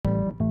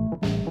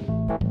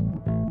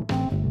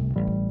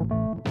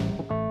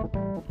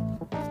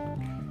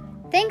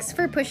Thanks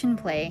for push and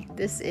play.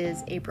 This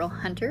is April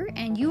Hunter,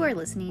 and you are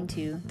listening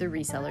to The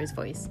Reseller's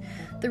Voice.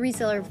 The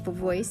Reseller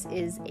Voice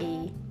is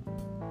a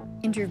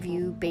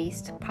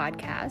interview-based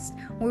podcast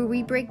where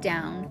we break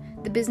down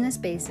the business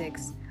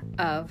basics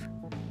of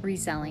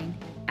reselling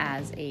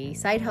as a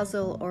side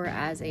hustle or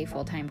as a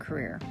full-time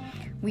career.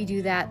 We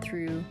do that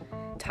through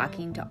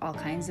talking to all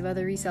kinds of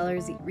other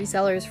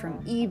resellers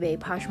from eBay,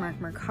 Poshmark,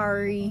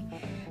 Mercari,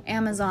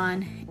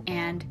 Amazon,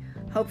 and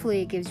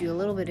hopefully it gives you a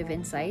little bit of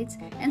insights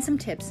and some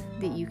tips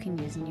that you can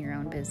use in your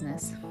own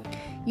business.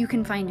 You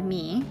can find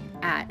me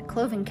at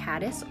Cloven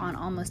Caddis on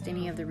almost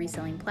any of the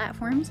reselling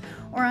platforms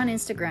or on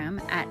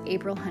Instagram at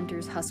April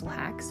Hunter's Hustle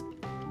Hacks.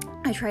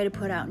 I try to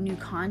put out new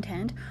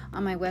content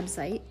on my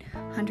website,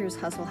 Hunter's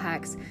Hustle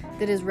Hacks,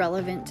 that is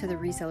relevant to the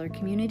reseller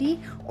community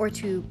or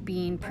to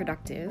being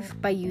productive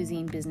by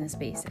using business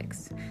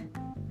basics.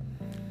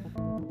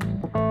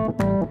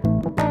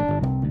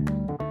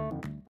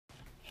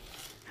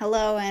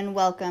 Hello and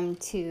welcome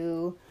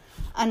to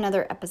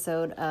another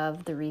episode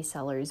of The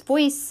Reseller's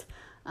Voice.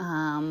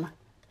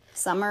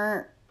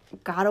 Summer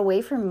got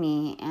away from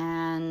me,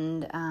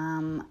 and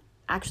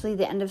actually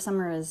the end of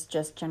summer is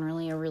just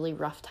generally a really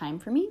rough time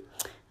for me.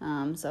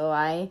 So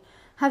I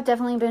have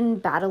definitely been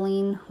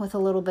battling with a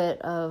little bit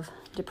of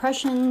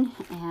depression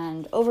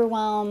and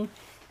overwhelm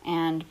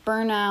and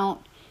burnout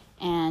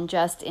and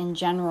just in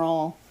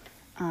general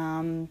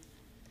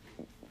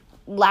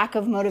lack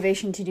of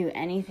motivation to do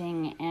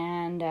anything,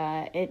 and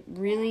it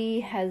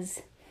really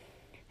has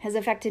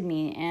affected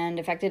me and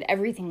affected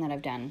everything that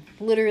I've done,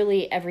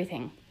 literally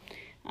everything.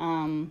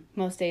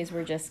 Most days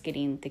we're just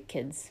getting the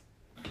kids,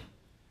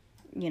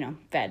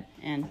 fed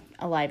and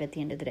alive at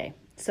the end of the day.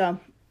 So,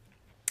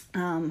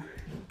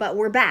 but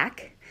we're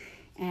back,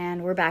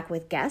 and we're back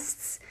with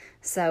guests.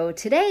 So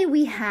today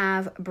we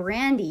have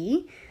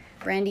Brandee.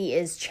 Brandee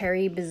is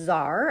Cherry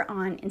Bazaar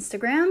on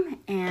Instagram,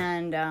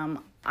 and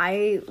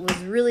I was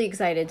really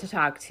excited to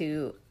talk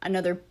to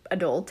another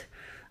adult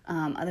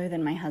other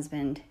than my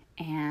husband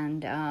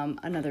and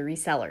another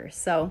reseller.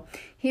 So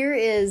here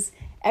is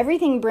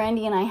everything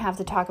Brandee and I have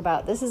to talk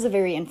about. This is a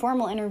very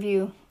informal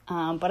interview,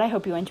 but I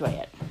hope you enjoy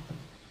it.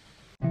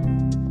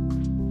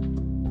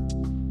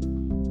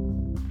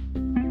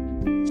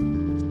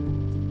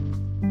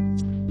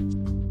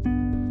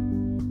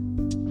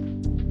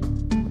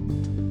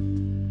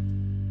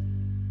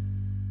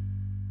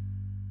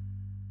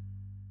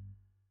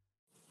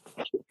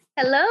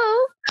 Hello.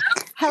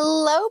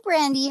 Hello,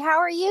 Brandee. How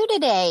are you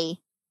today?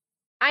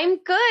 I'm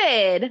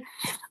good.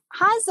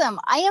 Awesome.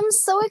 I am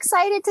so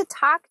excited to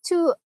talk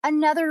to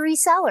another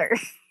reseller.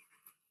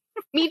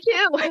 Me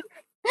too. I'm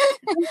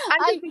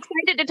just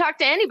excited to talk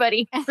to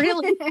anybody,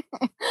 really.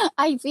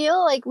 I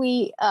feel like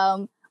we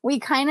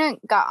kind of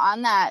got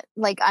on that,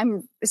 like,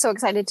 I'm so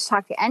excited to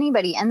talk to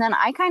anybody. And then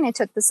I kind of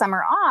took the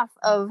summer off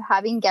of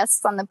having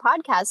guests on the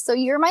podcast. So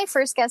you're my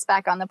first guest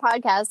back on the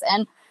podcast.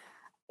 And,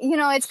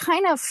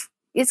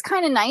 it's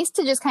kind of nice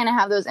to just kind of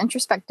have those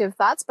introspective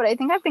thoughts, but I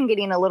think I've been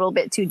getting a little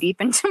bit too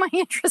deep into my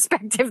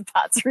introspective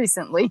thoughts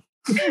recently.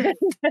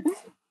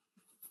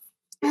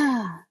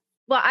 Well,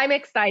 I'm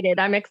excited.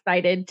 I'm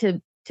excited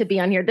to be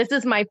on here. This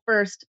is my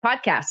first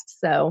podcast,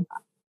 so.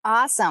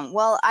 Awesome.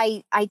 Well,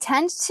 I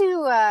tend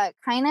to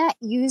kind of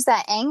use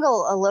that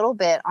angle a little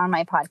bit on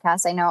my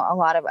podcast. I know a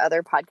lot of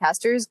other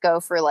podcasters go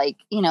for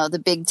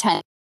the big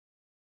 10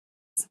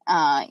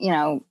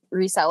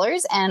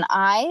 resellers. And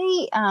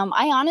I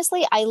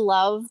honestly, I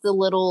love not the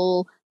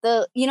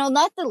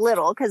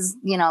little, cause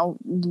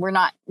we're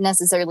not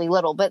necessarily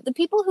little, but the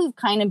people who've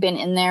kind of been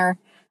in there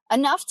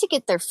enough to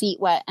get their feet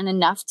wet and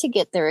enough to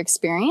get their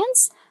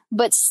experience,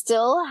 but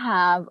still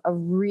have a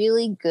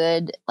really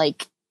good,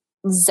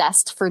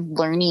 zest for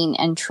learning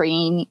and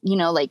trading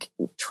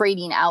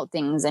out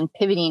things and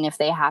pivoting if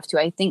they have to.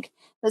 I think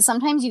that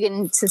sometimes you get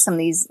into some of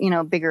these,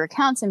 bigger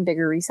accounts and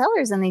bigger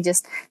resellers, and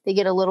they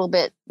get a little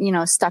bit,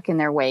 stuck in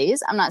their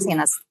ways. I'm not saying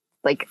that's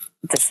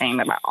the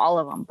same about all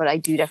of them, but I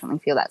do definitely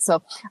feel that.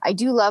 So I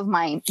do love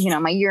my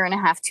year and a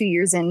half, 2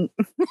 years in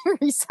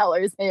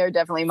resellers. They are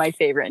definitely my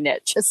favorite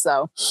niche.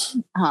 So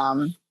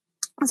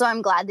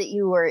I'm glad that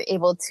you were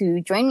able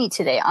to join me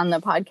today on the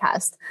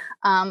podcast.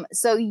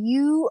 So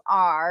you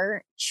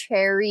are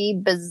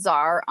Cherry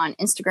Bazaar on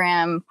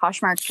Instagram,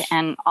 Poshmark,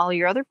 and all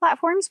your other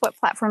platforms. What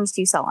platforms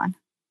do you sell on?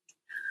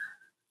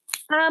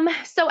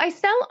 So I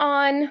sell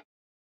on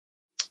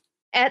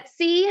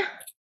Etsy,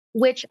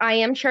 which I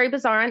am Cherry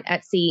Bazaar on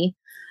Etsy.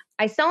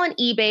 I sell on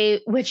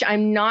eBay, which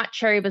I'm not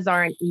Cherry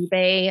Bazaar on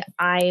eBay.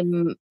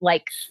 I'm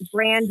like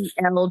Brandee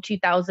L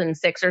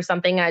 2006 or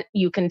something.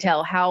 You can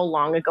tell how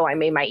long ago I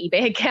made my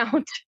eBay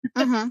account.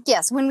 Mm-hmm.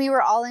 Yes, when we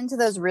were all into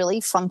those really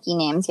funky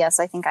names. Yes,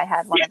 I think I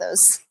had one of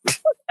those.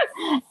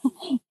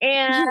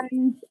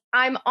 And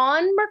I'm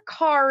on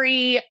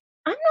Mercari.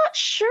 I'm not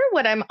sure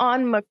what I'm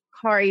on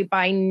Mercari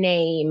by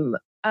name.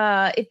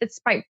 If it's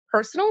my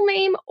personal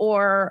name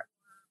or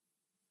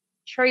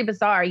Cherry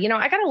Bazaar.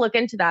 I got to look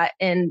into that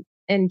and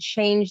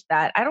change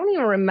that. I don't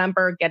even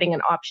remember getting an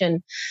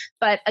option.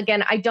 But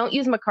again, I don't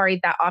use Mercari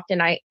that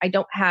often. I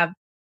don't have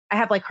I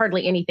have like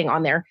hardly anything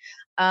on there.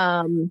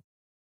 I'm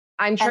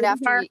sure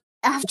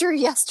after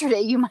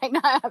yesterday, you might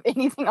not have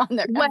anything on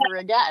there ever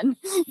again.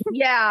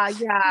 Yeah.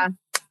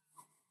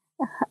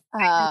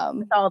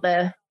 With all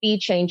the fee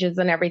changes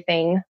and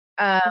everything.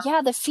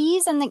 The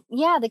fees and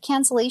the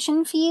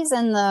cancellation fees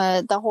and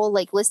the whole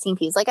like listing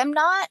fees. Like, I'm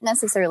not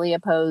necessarily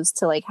opposed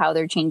to like how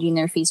they're changing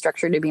their fee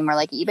structure to be more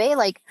like eBay.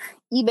 Like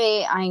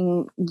eBay,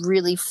 I'm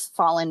really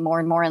fallen more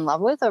and more in love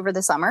with over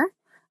the summer.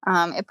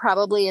 It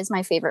probably is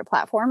my favorite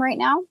platform right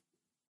now.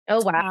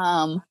 Oh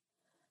wow.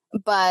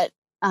 But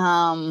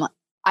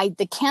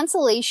the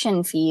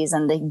cancellation fees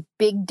and the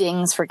big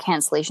dings for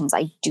cancellations,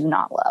 I do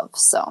not love.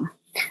 So.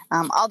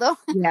 Although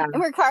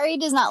Mercari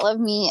does not love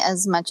me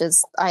as much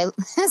as I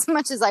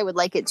would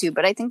like it to,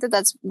 but I think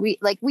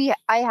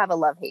I have a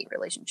love-hate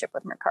relationship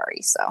with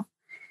Mercari. So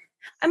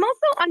I'm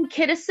also on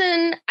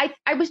Kittison.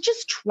 I was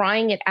just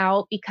trying it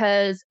out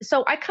because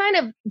I kind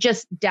of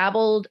just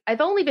dabbled.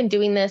 I've only been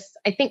doing this,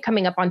 I think,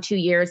 coming up on 2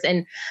 years,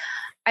 and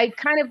I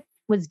kind of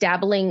was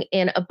dabbling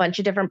in a bunch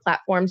of different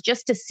platforms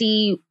just to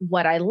see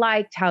what I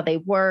liked, how they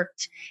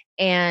worked.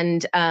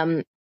 And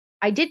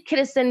I did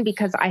Kittison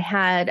because I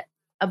had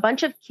a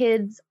bunch of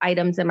kids'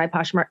 items in my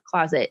Poshmark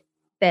closet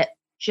that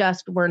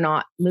just were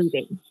not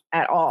moving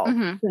at all.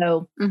 Mm-hmm.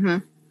 So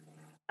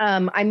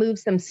I moved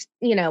some,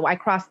 I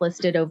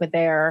cross-listed over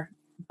there,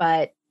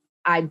 but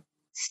I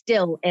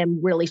still am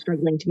really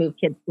struggling to move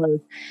kids'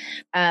 clothes.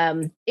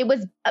 It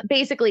was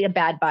basically a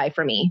bad buy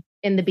for me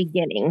in the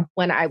beginning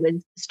when I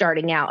was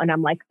starting out. And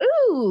I'm like,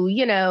 ooh,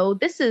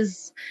 this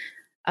is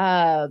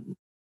 7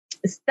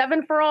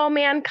 for All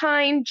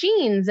Mankind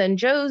jeans and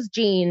Joe's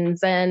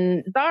jeans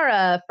and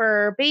Zara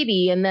for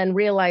baby. And then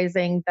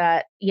realizing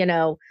that,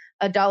 $1.99,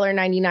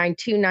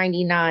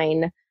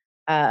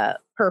 $2.99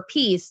 per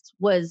piece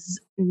was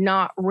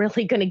not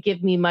really going to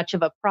give me much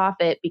of a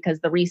profit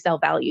because the resale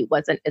value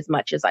wasn't as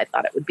much as I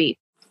thought it would be.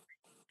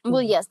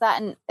 Well, yes,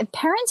 that, and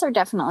parents are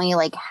definitely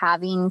like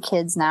having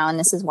kids now. And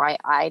this is why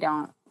I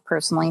don't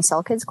personally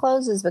sell kids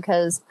clothes, is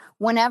because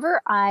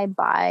whenever I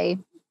buy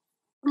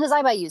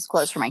used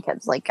clothes for my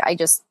kids. Like, I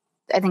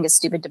think it's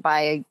stupid to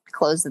buy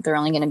clothes that they're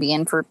only going to be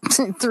in for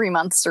 3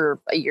 months or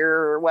a year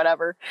or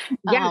whatever,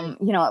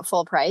 at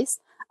full price.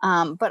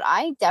 But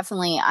I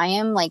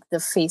am like the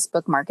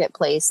Facebook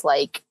marketplace.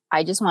 Like,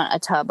 I just want a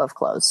tub of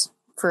clothes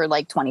for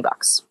like $20.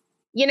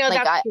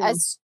 Like,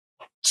 as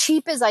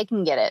cheap as I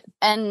can get it.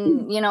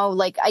 And,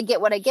 like, I get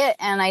what I get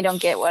and I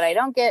don't get what I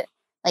don't get.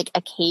 Like,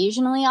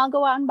 occasionally I'll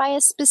go out and buy a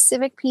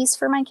specific piece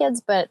for my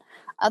kids. But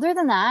other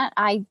than that,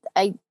 I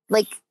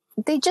like,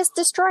 they just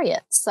destroy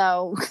it.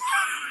 So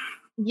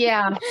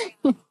yeah,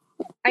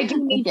 I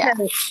do need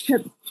to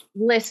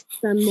list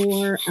some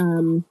more,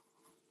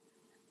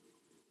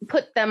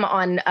 put them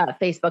on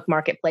Facebook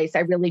Marketplace. I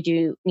really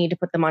do need to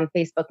put them on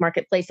Facebook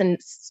Marketplace,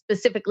 and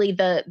specifically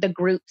the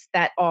groups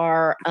that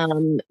are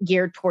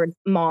geared towards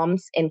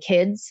moms and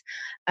kids.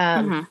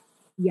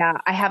 Yeah,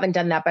 I haven't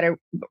done that, but I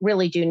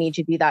really do need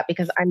to do that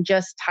because I'm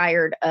just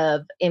tired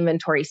of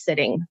inventory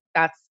sitting.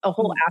 That's a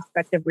whole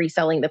aspect of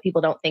reselling that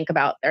people don't think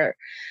about. There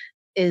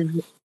is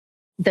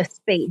the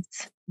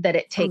space that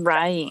it takes.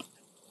 Right.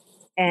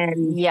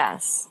 And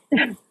yes.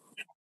 And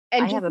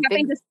just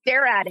having to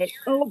stare at it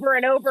over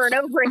and over and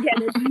over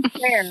again as you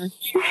stare.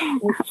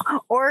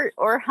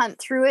 Or hunt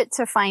through it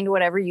to find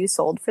whatever you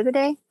sold for the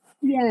day.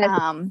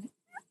 Yeah.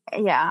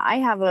 I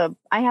have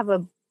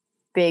a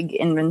big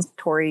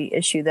inventory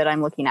issue that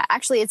I'm looking at.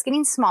 Actually, it's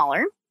getting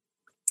smaller.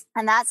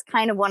 And that's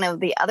kind of one of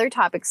the other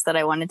topics that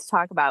I wanted to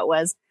talk about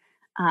was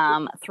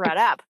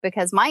ThreadUp,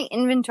 because my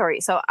inventory,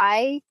 so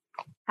I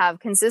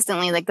have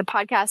consistently, like, the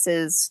podcast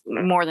is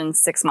more than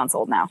 6 months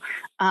old now.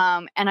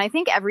 And I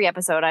think every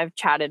episode I've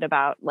chatted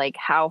about like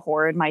how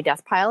horrid my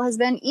death pile has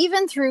been.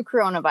 Even through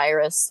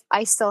coronavirus,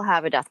 I still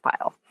have a death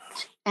pile.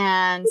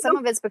 And some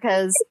of it's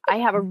because I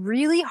have a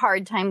really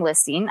hard time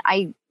listing.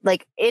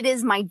 It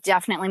is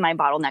definitely my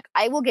bottleneck.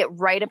 I will get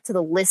right up to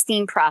the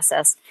listing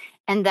process.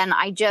 And then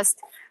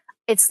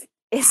it's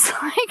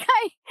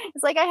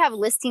like I have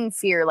listing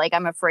fear. Like,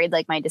 I'm afraid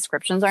like my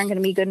descriptions aren't going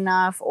to be good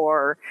enough,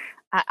 or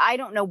I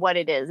don't know what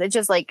it is. It's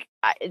just like,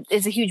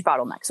 it's a huge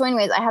bottleneck. So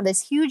anyways, I have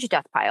this huge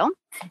death pile,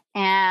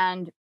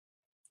 and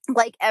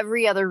like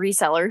every other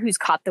reseller who's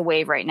caught the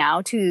wave right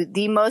now to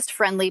the most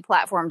friendly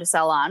platform to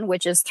sell on,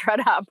 which is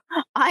ThreadUp,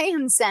 I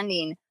am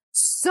sending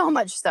so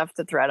much stuff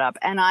to ThreadUp,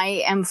 and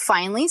I am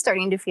finally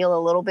starting to feel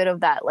a little bit of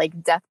that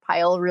like death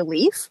pile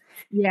relief.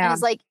 Yeah. And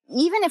it's like,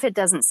 even if it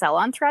doesn't sell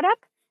on ThreadUp,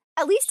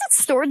 at least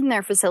it's stored in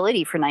their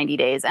facility for 90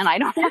 days and I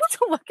don't have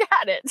to look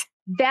at it.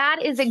 That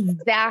is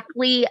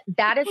exactly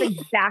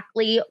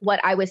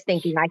what I was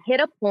thinking. I hit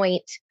a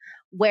point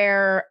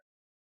where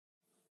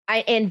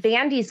in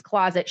Vandy's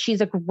closet,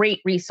 she's a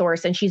great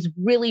resource and she's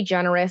really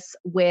generous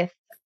with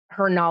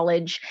her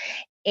knowledge.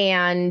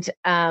 And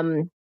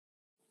I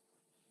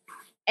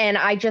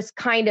just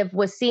kind of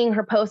was seeing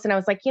her post and I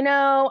was like,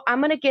 I'm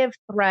going to give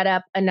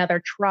ThreadUp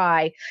another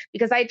try,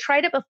 because I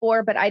tried it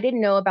before, but I didn't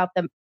know about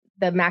the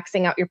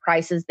maxing out your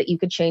prices, that you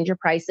could change your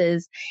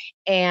prices.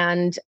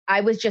 And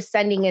I was just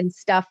sending in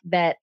stuff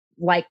that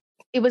like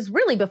it was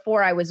really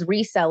before I was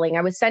reselling.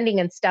 I was sending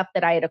in stuff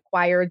that I had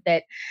acquired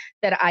that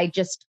I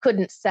just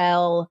couldn't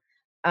sell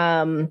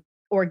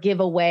or give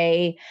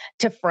away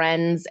to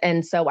friends.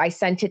 And so I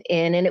sent it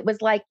in, and it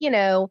was like,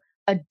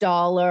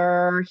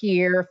 $1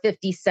 here,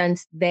 50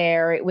 cents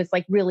there. It was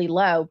like really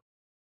low.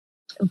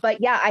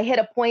 But yeah, I hit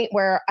a point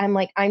where I'm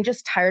like, I'm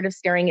just tired of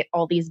staring at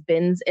all these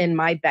bins in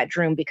my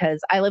bedroom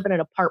because I live in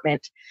an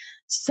apartment.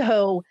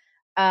 So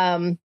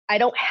I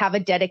don't have a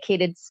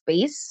dedicated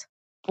space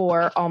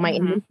for all my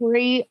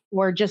inventory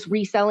or just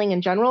reselling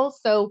in general.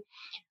 So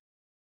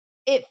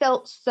it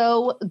felt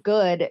so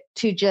good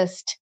to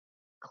just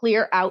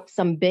clear out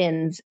some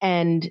bins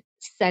and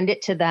send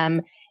it to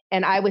them.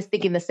 And I was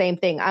thinking the same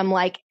thing. I'm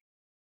like,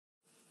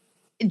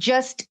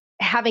 just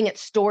having it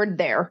stored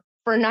there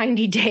for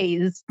 90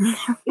 days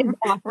is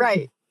awesome.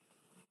 Right.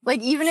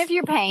 Like, even if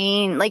you're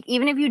paying, like,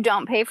 even if you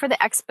don't pay for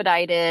the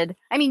expedited,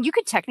 I mean, you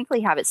could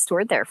technically have it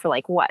stored there for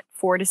like, what,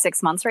 4 to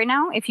 6 months right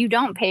now? If you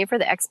don't pay for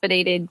the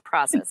expedited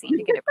processing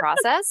to get it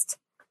processed,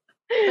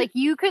 like,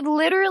 you could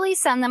literally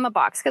send them a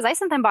box. Because I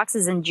sent them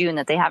boxes in June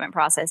that they haven't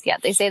processed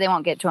yet. They say they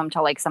won't get to them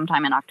till like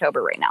sometime in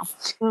October right now.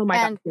 Oh my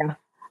God. Yeah.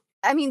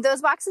 I mean,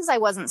 those boxes I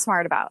wasn't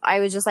smart about. I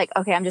was just like,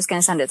 okay, I'm just going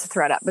to send it to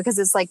ThreadUp because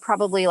it's like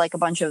probably like a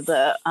bunch of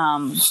the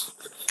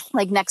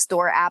like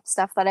Nextdoor app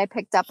stuff that I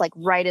picked up like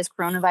right as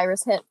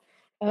coronavirus hit.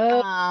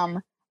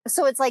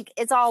 So it's like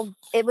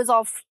it was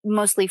all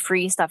mostly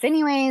free stuff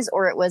anyways,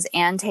 or it was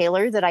Ann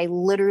Taylor that I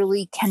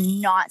literally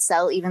cannot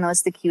sell even though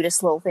it's the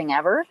cutest little thing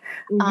ever.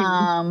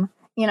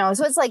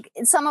 So it's like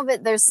some of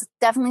it, there's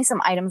definitely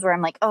some items where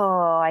I'm like,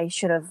 oh, I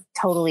should have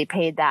totally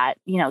paid that,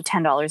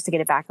 $10 to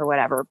get it back or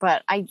whatever.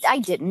 But I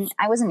didn't.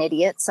 I was an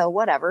idiot. So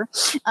whatever.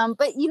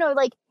 But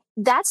like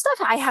that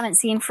stuff I haven't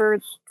seen for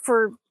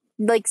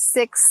like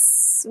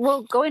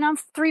going on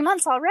 3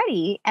 months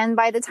already. And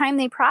by the time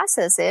they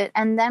process it,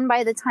 and then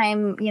by the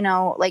time,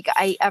 like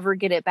I ever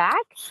get it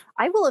back,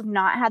 I will have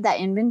not had that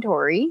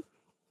inventory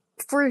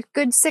for a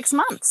good 6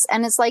 months.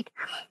 And it's like,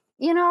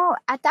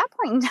 at that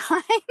point in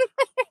time,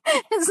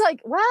 it's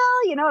like, well,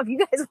 if you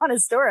guys want to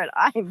store it,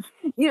 I'm,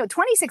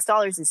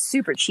 $26 is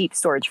super cheap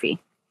storage fee.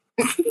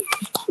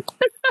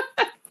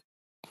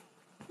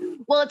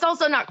 Well, it's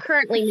also not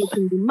currently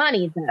making you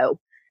money though.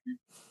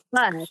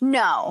 But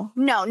No,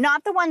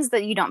 not the ones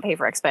that you don't pay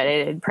for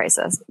expedited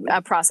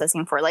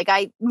processing for. Like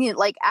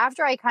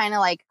after I kind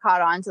of like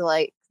caught on to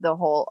like the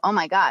whole, oh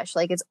my gosh,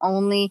 like it's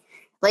only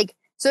like,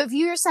 so if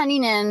you're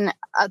sending in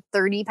a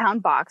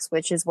 30-pound box,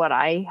 which is what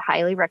I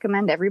highly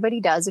recommend everybody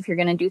does if you're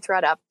going to do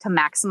ThreadUp to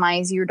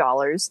maximize your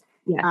dollars,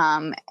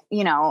 and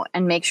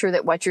make sure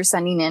that what you're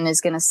sending in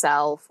is going to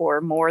sell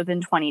for more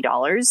than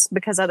 $20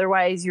 because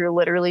otherwise you're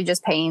literally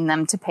just paying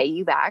them to pay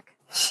you back.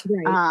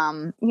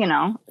 Right.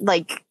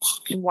 Like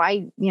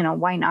why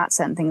not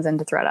send things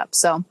into ThreadUp?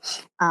 So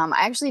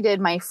I actually did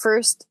my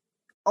first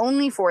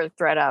only for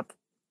ThreadUp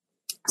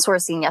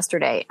sourcing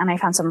yesterday, and I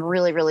found some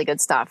really, really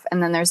good stuff.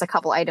 And then there's a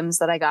couple items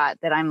that I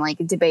got that I'm like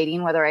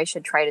debating whether I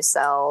should try to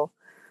sell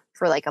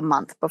for like a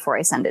month before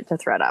I send it to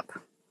ThreadUp.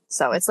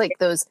 So it's like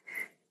those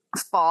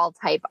fall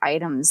type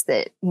items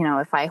that,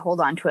 if I hold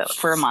on to it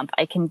for a month,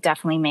 I can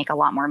definitely make a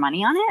lot more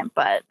money on it.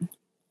 But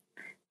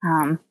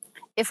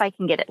if I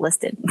can get it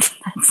listed.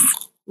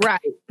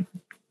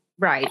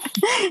 Right.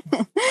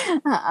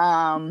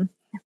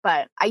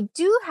 But I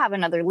do have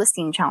another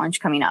listing challenge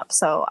coming up.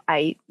 So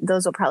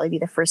those will probably be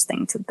the first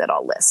thing that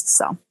I'll list.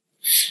 So,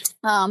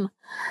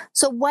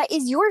 so what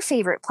is your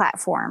favorite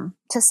platform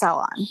to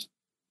sell on?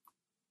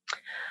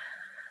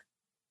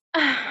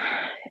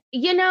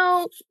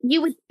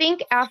 You would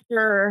think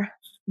after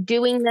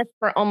doing this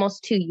for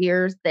almost 2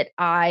 years that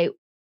I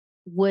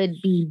would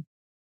be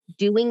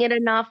doing it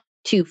enough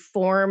to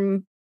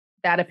form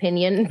that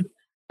opinion.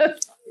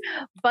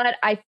 But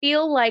I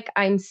feel like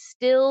I'm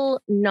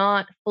still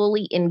not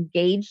fully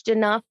engaged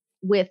enough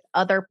with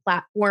other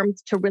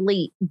platforms to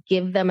really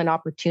give them an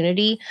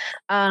opportunity.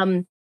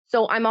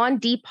 So I'm on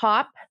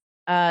Depop.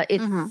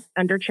 It's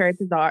under Cherry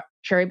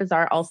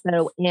Bazaar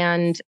also.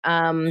 And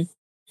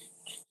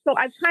so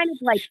I've kind of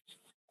like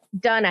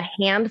done a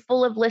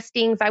handful of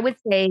listings. I would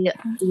say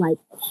like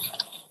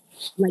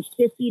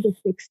 50 to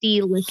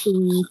 60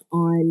 listings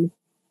on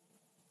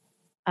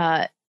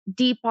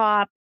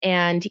Depop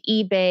and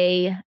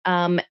eBay.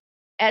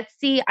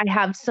 Etsy, I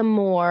have some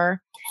more,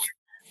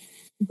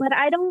 but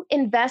I don't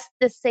invest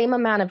the same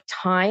amount of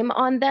time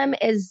on them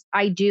as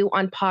I do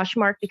on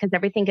Poshmark because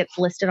everything gets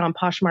listed on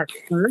Poshmark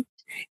first.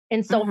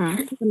 And so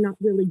I'm not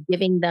really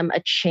giving them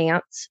a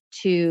chance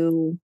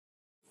to,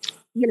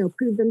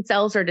 prove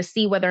themselves or to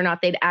see whether or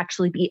not they'd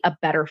actually be a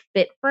better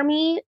fit for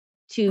me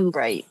to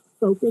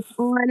focus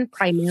on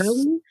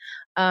primarily.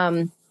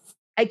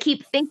 I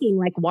keep thinking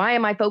like, why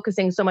am I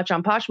focusing so much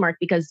on Poshmark?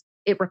 Because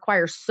it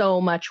requires so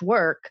much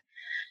work,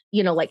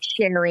 like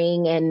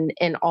sharing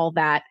and all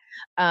that.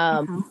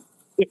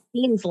 It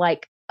seems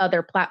like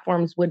other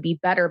platforms would be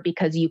better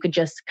because you could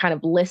just kind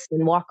of list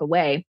and walk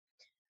away.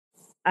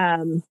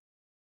 I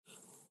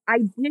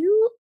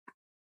do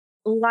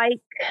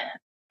like,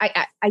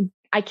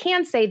 I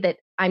can say that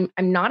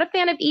I'm not a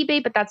fan of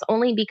eBay, but that's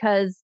only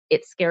because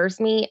it scares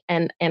me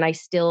and I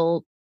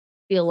still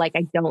feel like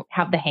I don't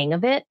have the hang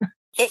of it.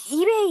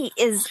 eBay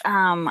is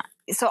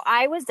so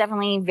I was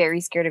definitely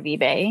very scared of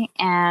eBay,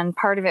 and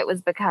part of it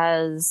was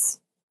because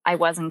I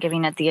wasn't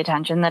giving it the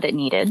attention that it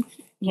needed.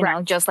 You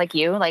know, just like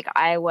you, like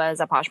I was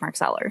a Poshmark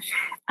seller.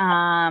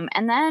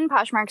 And then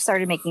Poshmark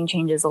started making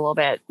changes a little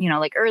bit, you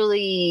know, like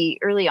early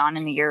on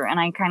in the year. And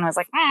I kind of was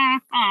like,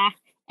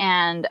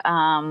 And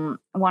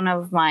one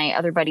of my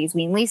other buddies,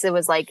 me and Lisa,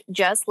 was like,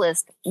 just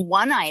list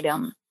one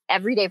item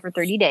every day for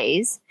 30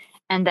 days.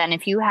 And then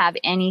if you have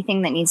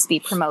anything that needs to be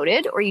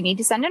promoted or you need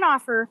to send an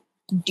offer,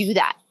 do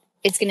that.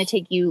 It's going to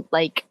take you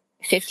like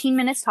 15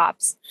 minutes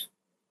tops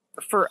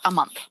for a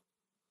month.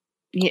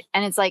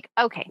 And it's like,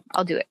 okay,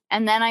 I'll do it.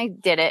 And then I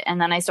did it. And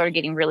then I started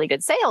getting really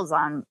good sales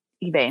on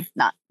eBay.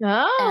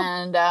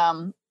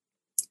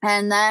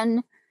 And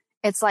then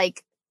it's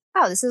like,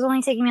 oh, this is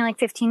only taking me like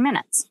 15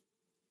 minutes.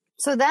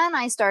 So then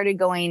I started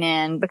going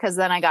in because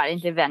then I got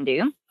into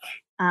Vendoo.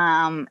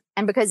 And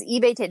because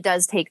eBay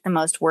does take the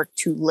most work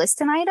to list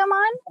an item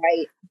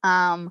on.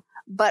 Right.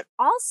 But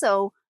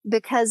also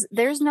because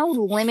there's no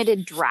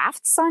limited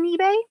drafts on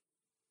eBay.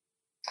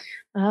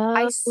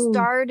 I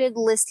started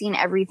listing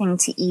everything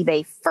to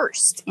eBay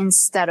first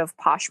instead of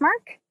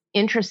Poshmark.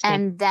 Interesting.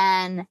 And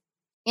then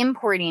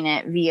importing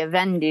it via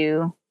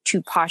Vendoo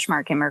to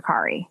Poshmark and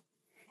Mercari.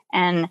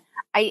 And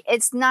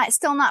it's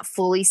still not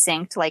fully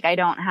synced. Like I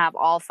don't have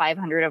all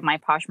 500 of my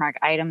Poshmark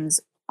items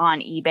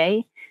on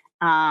eBay.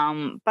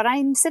 But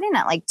I'm sitting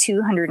at like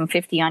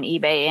 250 on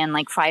eBay and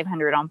like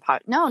 500 on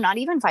not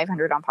even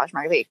 500 on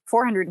Poshmark, like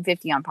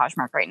 450 on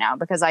Poshmark right now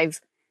because I've,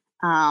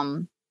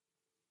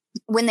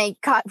 when they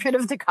got rid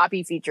of the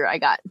copy feature, I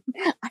got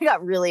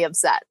really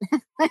upset.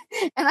 And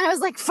I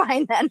was like,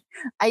 fine, then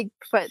I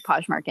put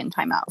Poshmark in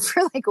timeout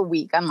for like a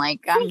week. I'm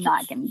like, I'm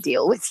not going to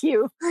deal with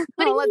you.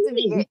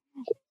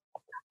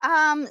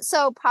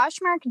 So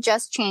Poshmark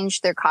just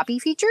changed their copy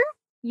feature.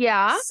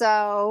 Yeah.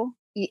 So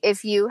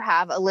if you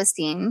have a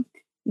listing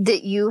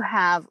that you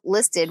have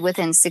listed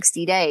within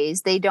 60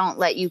 days, they don't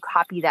let you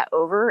copy that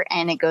over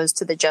and it goes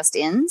to the just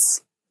ins.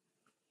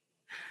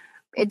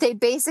 They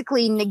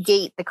basically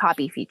negate the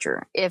copy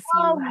feature if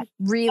you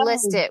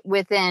relist it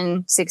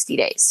within 60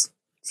 days.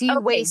 So you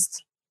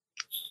waste,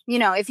 you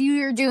know, if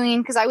you're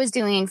doing, because I was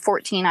doing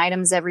 14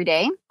 items every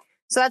day.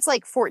 So that's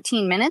like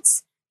 14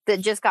 minutes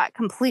that just got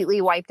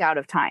completely wiped out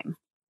of time.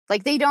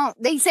 Like they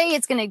say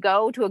it's going to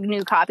go to a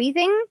new copy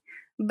thing,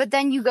 but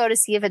then you go to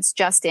see if it's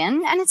just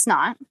in and it's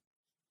not.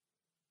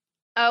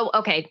 Oh,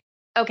 okay.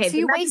 Okay. So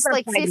you waste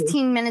like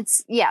 15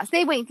 minutes. Yeah.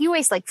 You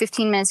waste like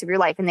 15 minutes of your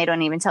life and they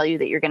don't even tell you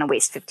that you're going to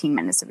waste 15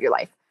 minutes of your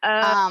life.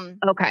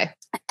 Okay.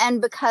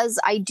 And because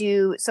I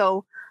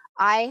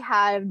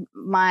had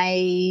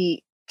my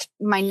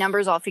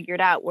numbers all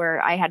figured out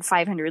where I had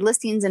 500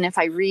 listings. And if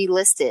I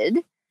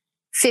relisted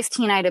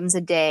 15 items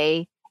a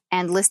day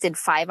and listed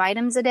 5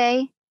 items a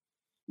day,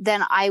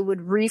 then I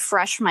would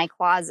refresh my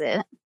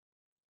closet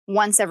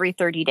once every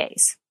 30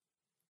 days.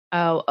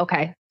 Oh,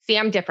 okay. See,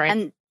 I'm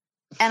different.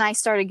 And I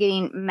started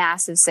getting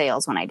massive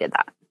sales when I did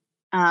that.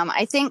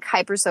 I think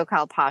Hyper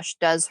SoCal Posh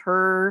does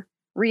her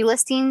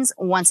relistings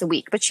once a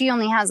week, but she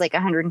only has like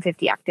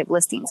 150 active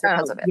listings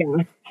because of it.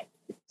 Yeah.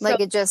 Like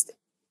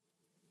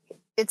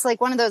it's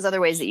like one of those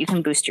other ways that you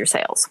can boost your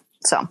sales.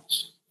 So,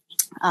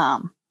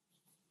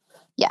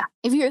 yeah,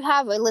 if you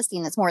have a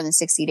listing that's more than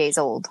 60 days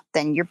old,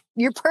 then you're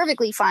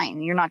perfectly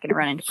fine. You're not going to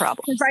run into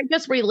problems. I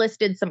just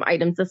relisted some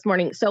items this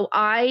morning. So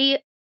I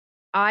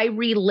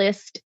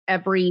relist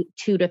every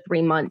 2 to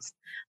 3 months.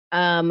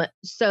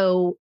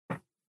 So,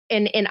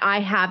 and I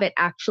have it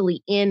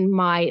actually in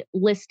my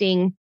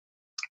listing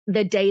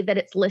the day that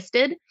it's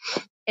listed.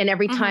 And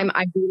every time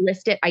I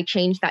relist it, I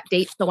change that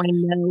date. So I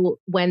know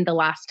when the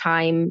last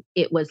time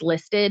it was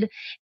listed.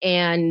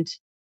 And,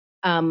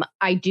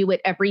 I do it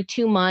every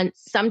 2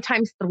 months,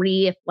 sometimes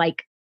 3 if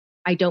like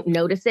I don't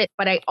notice it,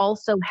 but I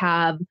also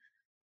have,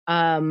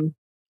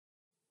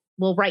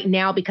 right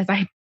now, because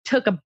I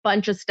took a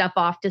bunch of stuff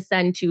off to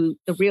send to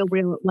the Real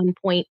at one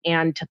point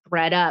and to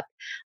ThreadUp.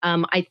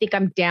 I think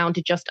I'm down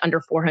to just under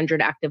 400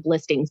 active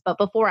listings, but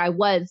before I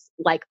was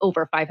like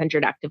over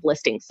 500 active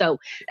listings. So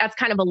that's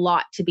kind of a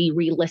lot to be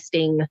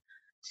relisting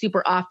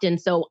super often.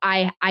 So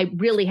I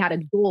really had a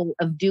goal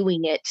of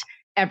doing it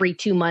every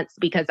 2 months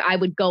because I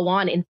would go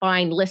on and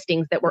find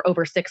listings that were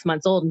over 6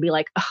 months old and be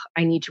like, oh,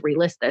 I need to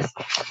relist this.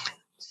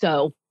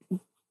 So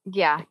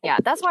yeah.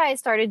 That's why I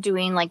started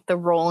doing like the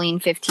rolling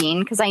 15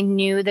 because I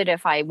knew that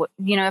if I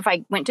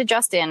went to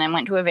Just In and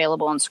went to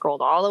Available and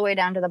scrolled all the way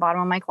down to the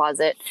bottom of my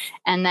closet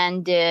and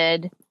then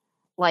did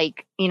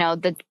like,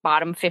 the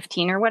bottom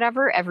 15 or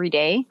whatever every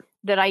day,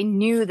 that I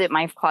knew that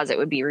my closet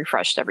would be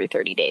refreshed every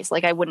 30 days.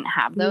 Like I wouldn't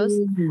have those.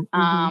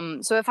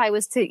 So if I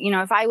was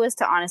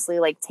to honestly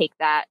like take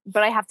that,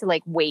 but I have to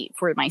like wait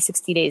for my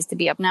 60 days to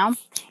be up now.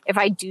 If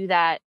I do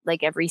that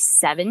like every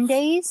 7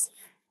 days,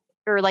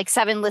 or like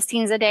 7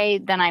 listings a day,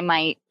 then I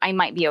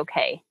might be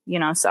okay,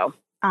 So,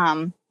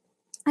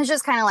 it's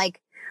just kind of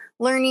like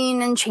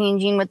learning and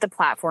changing with the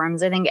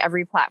platforms. I think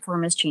every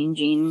platform is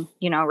changing,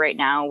 right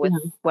now with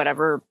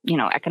whatever,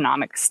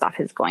 economic stuff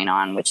is going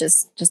on, which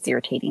is just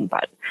irritating.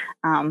 But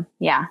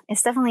yeah,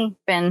 it's definitely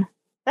been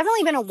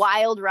a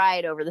wild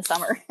ride over the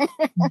summer.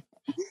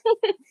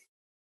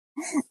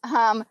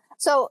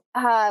 So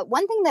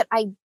one thing that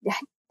I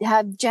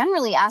have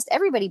generally asked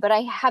everybody, but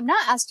I have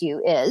not asked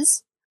you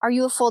is, are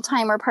you a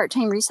full-time or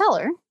part-time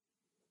reseller?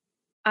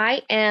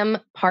 I am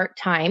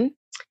part-time.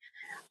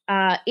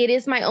 It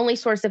is my only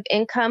source of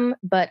income,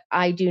 but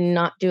I do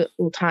not do it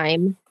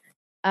full-time.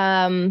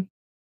 It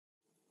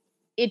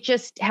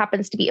just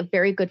happens to be a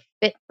very good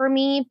fit for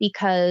me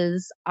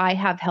because I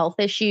have health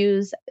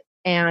issues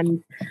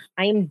and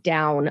I am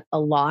down a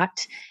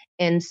lot.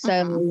 And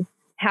so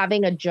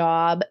having a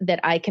job that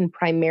I can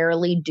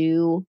primarily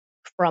do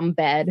from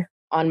bed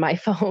on my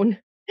phone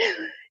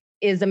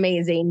is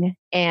amazing.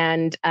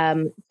 And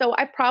so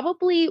I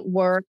probably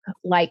work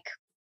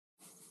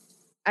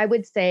I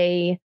would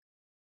say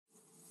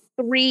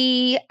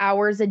 3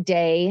 hours a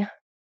day,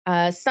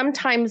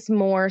 sometimes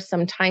more,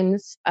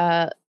 sometimes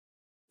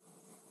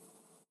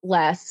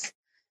less.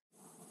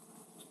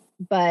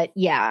 But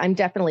yeah, I'm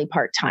definitely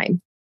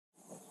part-time.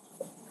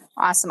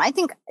 Awesome. I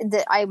think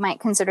that I might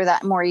consider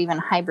that more even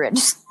hybrid.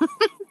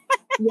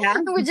 Yeah.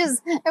 which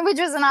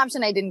was an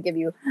option I didn't give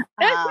you.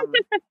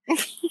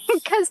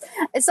 Because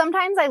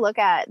sometimes I look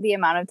at the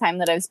amount of time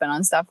that I've spent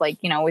on stuff like,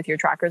 with your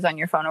trackers on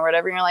your phone or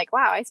whatever, and you're like,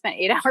 wow, I spent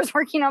 8 hours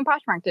working on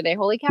Poshmark today.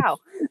 Holy cow.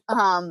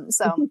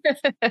 So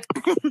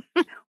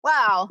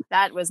wow,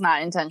 that was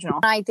not intentional.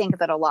 I think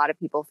that a lot of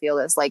people feel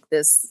this, like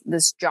this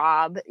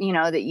job,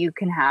 that you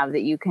can have,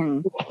 that you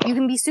can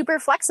be super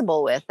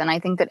flexible with. And I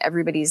think that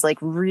everybody's like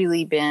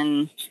really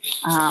been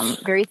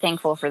very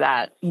thankful for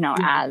that,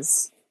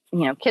 as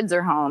kids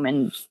are home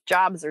and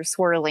jobs are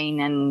swirling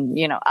and,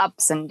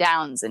 ups and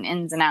downs and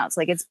ins and outs.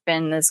 Like it's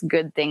been this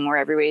good thing where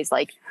everybody's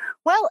like,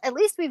 well, at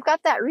least we've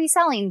got that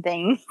reselling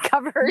thing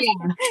covered,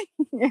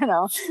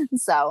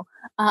 So,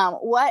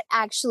 what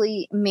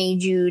actually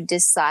made you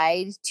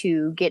decide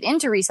to get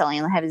into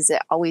reselling? Has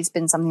it always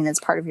been something that's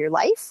part of your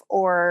life,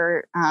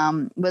 or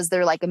was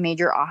there like a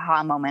major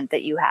aha moment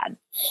that you had?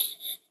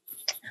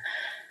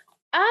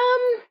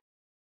 I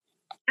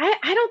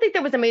don't think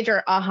there was a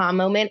major aha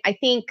moment. I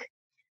think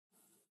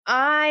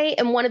I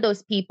am one of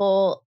those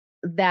people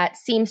that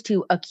seems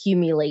to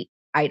accumulate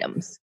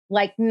items,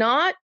 like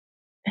not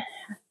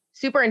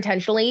super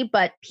intentionally,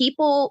 but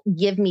people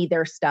give me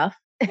their stuff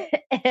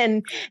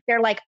and they're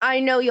like, I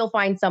know you'll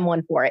find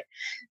someone for it,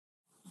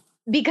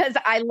 because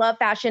I love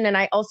fashion and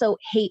I also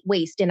hate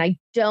waste, and I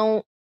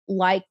don't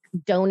like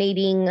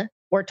donating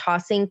or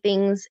tossing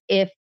things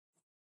if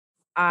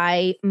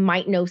I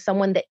might know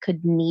someone that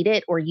could need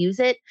it or use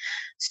it.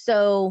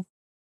 So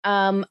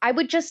I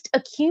would just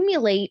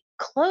accumulate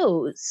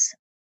clothes,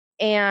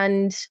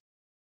 and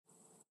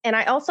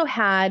I also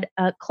had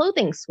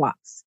clothing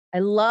swaps. I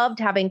loved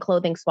having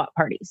clothing swap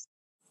parties.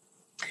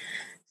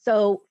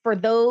 So for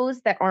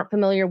those that aren't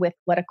familiar with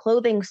what a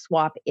clothing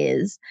swap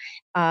is,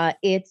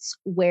 it's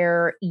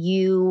where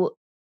you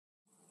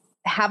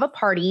have a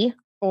party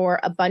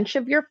for a bunch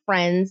of your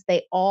friends.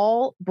 They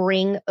all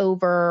bring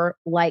over,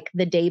 like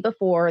the day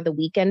before, the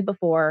weekend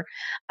before,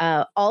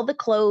 all the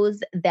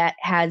clothes that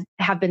have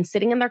been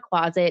sitting in their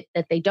closet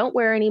that they don't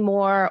wear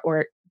anymore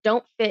or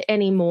don't fit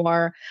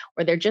anymore,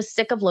 or they're just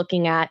sick of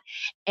looking at.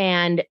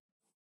 And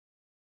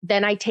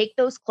then I take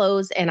those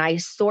clothes and I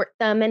sort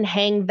them and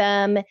hang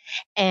them.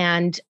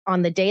 And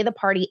on the day of the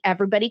party,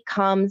 everybody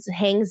comes,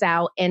 hangs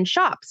out, and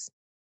shops.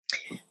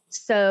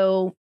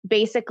 So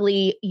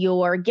basically,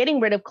 you're getting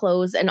rid of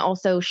clothes and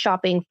also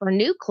shopping for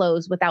new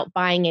clothes without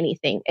buying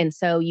anything. And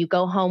so you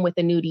go home with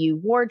a new to you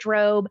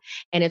wardrobe,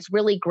 and it's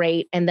really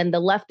great. And then the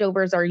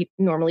leftovers are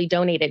normally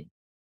donated.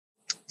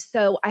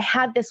 So I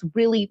had this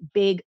really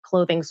big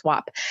clothing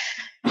swap,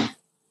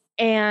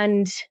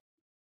 and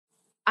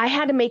I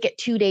had to make it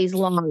 2 days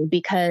long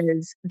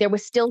because there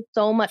was still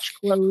so much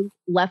clothes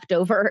left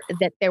over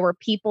that there were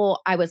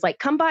people. I was like,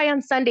 come by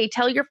on Sunday,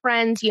 tell your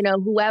friends,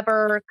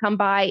 whoever, come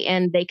by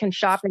and they can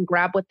shop and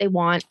grab what they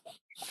want.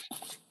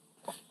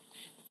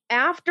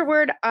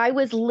 Afterward, I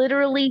was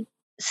literally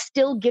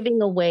still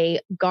giving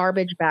away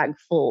garbage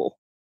bags full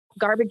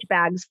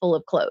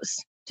of clothes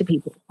to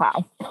people.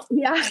 Wow.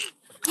 Yeah.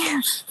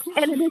 And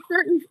at a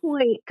certain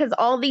point, because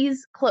all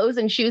these clothes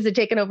and shoes had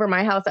taken over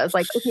my house, I was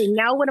like, okay,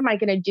 now what am I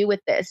going to do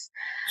with this?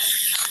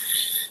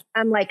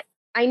 I'm like,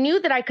 I knew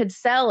that I could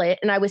sell it,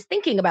 and I was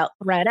thinking about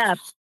ThredUp,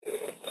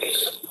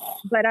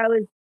 but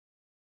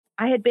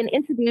I had been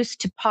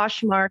introduced to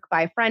Poshmark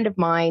by a friend of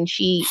mine.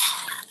 She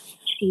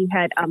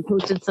had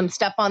posted some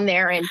stuff on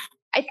there, and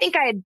I think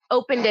I had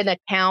opened an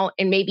account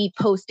and maybe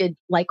posted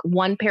like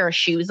one pair of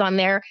shoes on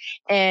there,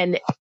 and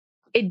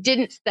it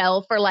didn't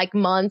sell for like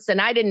months,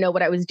 and I didn't know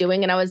what I was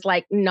doing. And I was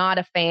like, not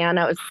a fan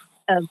of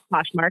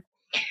Poshmark.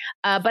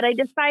 But I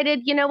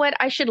decided, you know what,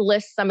 I should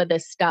list some of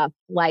this stuff,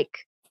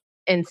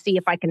 and see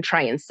if I can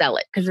try and sell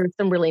it, because there's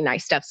some really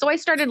nice stuff. So I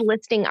started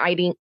listing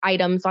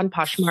items on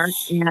Poshmark.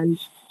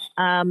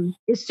 And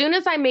as soon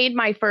as I made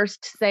my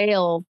first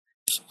sale,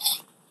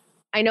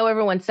 I know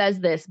everyone says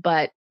this,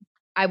 but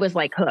I was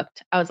like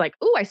hooked. I was like,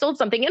 "Ooh, I sold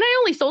something," and I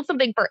only sold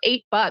something for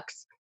 $8.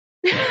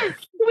 It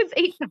was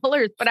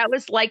 $8, but I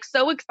was like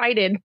so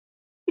excited.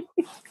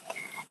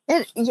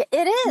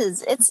 It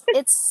is.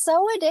 It's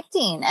so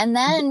addicting. And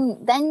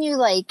then you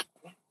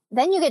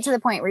get to the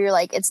point where you're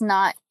like, it's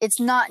not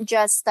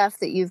just stuff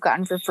that you've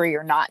gotten for free,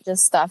 or not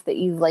just stuff that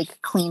you've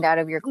like cleaned out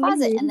of your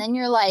closet. And then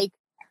you're like,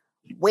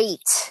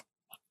 wait,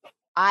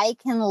 I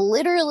can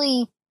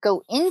literally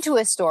go into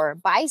a store,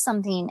 buy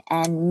something,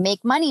 and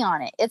make money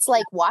on it. It's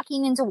like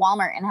walking into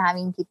Walmart and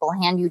having people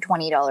hand you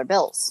 $20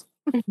 bills.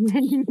 And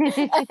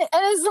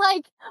it's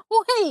like,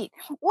 wait,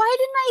 why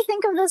didn't I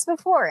think of this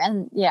before?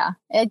 And yeah,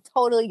 I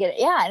totally get it.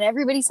 Yeah, and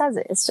everybody says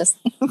it. It's just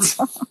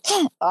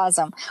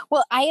awesome.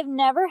 Well, I have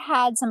never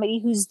had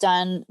somebody who's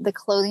done the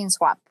clothing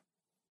swap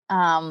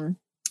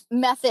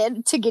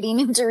method to getting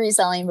into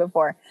reselling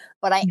before,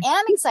 but I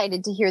am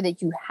excited to hear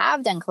that you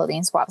have done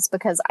clothing swaps,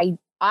 because I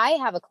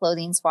have a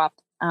clothing swap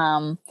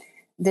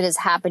that is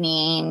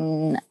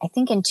happening, I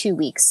think, in 2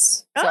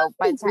 weeks. So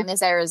by the time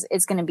this airs,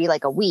 it's going to be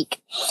like a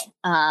week.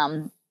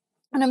 And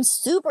I'm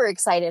super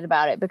excited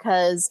about it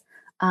because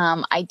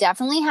I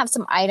definitely have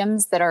some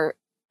items that are,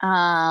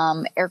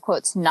 air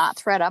quotes, not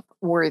ThreadUp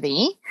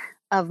worthy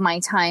of my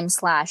time /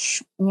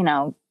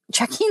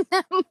 checking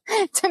them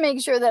to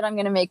make sure that I'm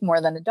going to make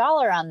more than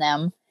 $1 on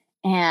them.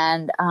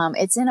 And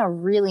it's in a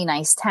really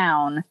nice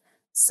town.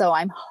 So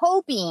I'm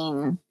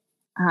hoping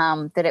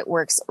that it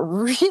works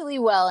really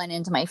well and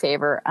into my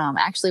favor.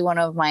 Actually, one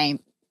of my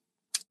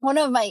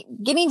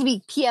getting to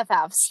be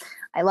PFFs.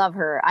 I love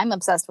her. I'm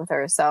obsessed with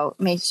her. So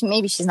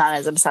maybe she's not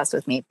as obsessed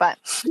with me, but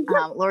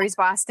Lori's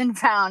Boston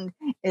Found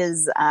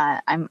is,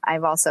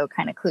 I've also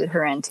kind of clued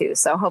her into.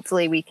 So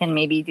hopefully we can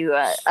maybe do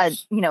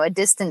a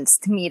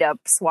distanced meetup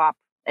swap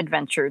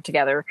adventure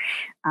together.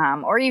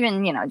 Or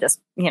even, just,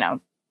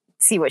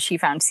 see what she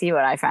found, see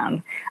what I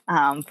found.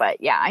 But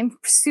yeah, I'm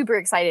super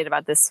excited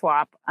about this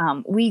swap.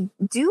 We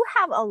do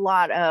have a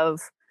lot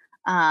of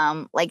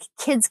like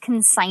kids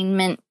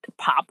consignment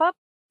pop-up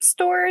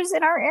stores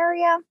in our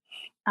area.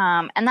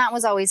 And that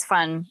was always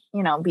fun,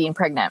 being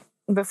pregnant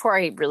before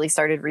I really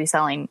started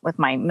reselling with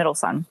my middle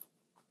son,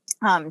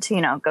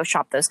 to, go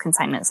shop those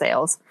consignment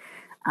sales.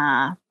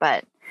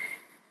 But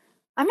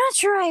I'm not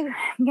sure I'm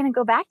going to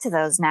go back to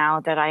those now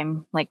that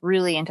I'm like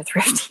really into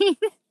thrifting.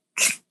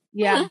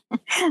 Yeah.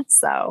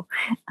 So,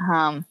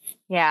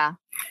 yeah.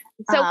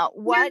 So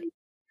what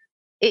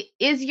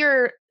is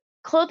your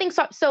clothing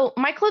swap? So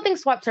my clothing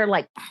swaps are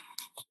like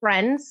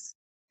friends.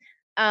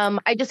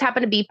 I just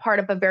happen to be part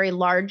of a very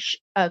large,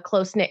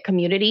 close-knit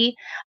community,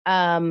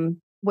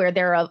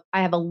 where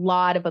I have a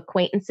lot of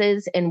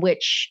acquaintances in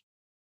which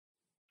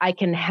I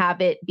can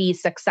have it be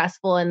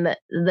successful in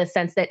the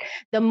sense that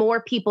the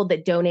more people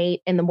that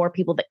donate and the more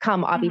people that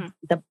come, obviously,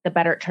 the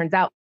better it turns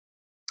out.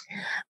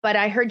 But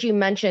I heard you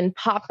mention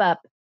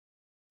pop-up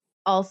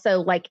also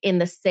like in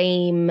the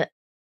same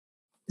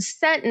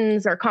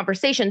sentence or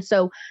conversation.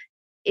 So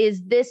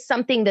is this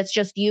something that's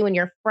just you and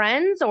your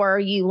friends, or are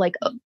you like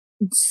opening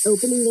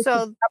this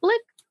to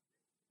public?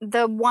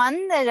 The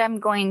one that I'm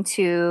going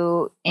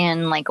to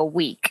in like a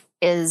week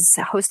is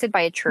hosted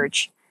by a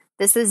church.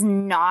 This is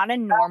not a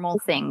normal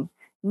thing.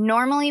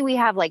 Normally we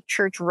have like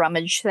church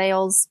rummage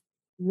sales.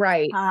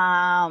 Right.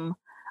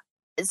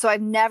 So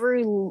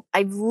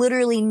I've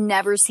literally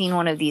never seen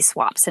one of these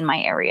swaps in my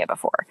area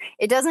before.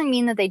 It doesn't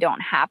mean that they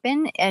don't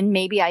happen. And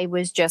maybe I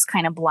was just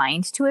kind of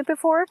blind to it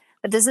before,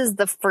 but this is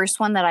the first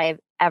one that I've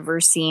ever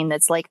seen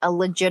that's like a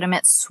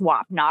legitimate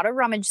swap, not a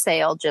rummage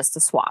sale, just a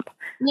swap.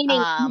 Meaning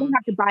you don't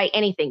have to buy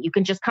anything. You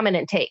can just come in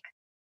and take.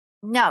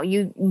 No,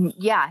 you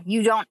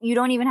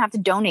don't even have to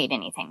donate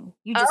anything.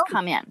 You just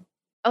come in.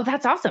 Oh,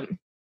 that's awesome.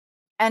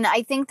 And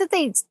I think that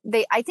they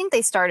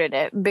started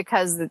it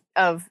because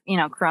of,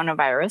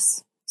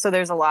 coronavirus. So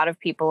there's a lot of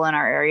people in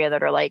our area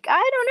that are like,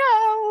 I don't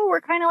know,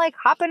 we're kind of like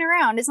hopping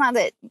around. It's not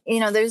that,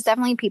 there's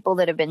definitely people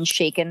that have been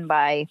shaken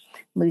by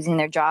losing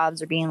their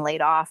jobs or being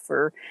laid off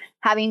or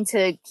having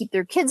to keep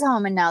their kids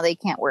home and now they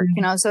can't work,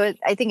 So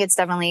I think it's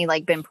definitely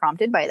like been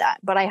prompted by that.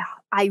 But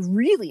I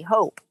really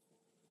hope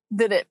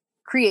that it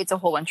creates a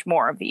whole bunch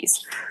more of these.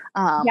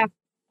 Yeah.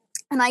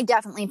 And I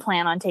definitely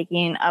plan on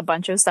taking a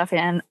bunch of stuff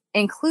in,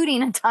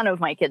 including a ton of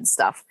my kids'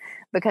 stuff,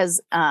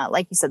 because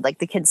like you said, like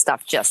the kids'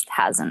 stuff just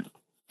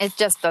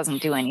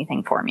doesn't do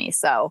anything for me.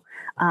 So,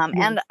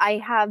 and I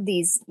have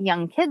these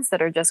young kids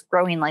that are just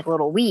growing like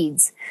little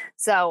weeds.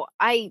 So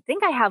I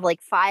think I have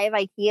like 5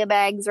 IKEA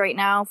bags right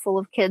now full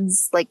of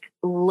kids, like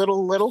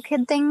little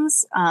kid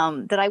things,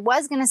 that I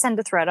was going to send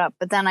to ThreadUp,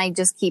 but then I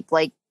just keep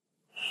like,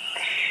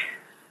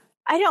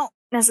 I don't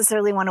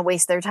necessarily want to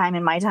waste their time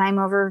and my time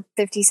over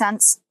 50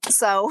 cents.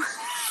 So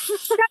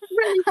that's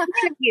really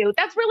sweet of you.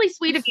 That's really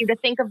sweet of you to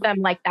think of them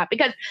like that,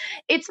 because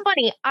it's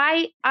funny.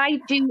 I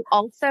do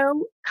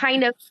also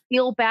kind of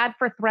feel bad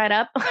for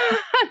ThreadUp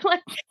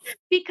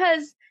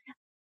because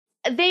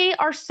they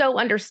are so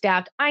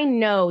understaffed. I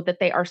know that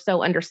they are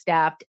so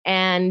understaffed,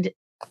 and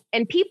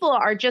people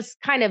are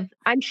just kind of,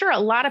 I'm sure a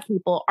lot of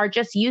people are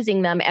just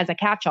using them as a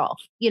catch-all.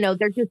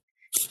 They're just,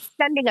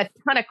 sending a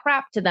ton of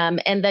crap to them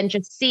and then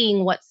just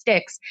seeing what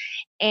sticks.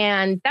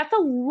 And that's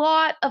a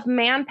lot of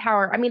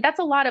manpower. I mean, that's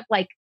a lot of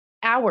like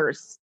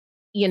hours,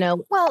 you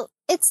know. Well,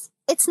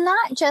 it's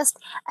not just,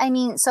 I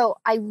mean, so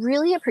I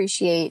really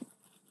appreciate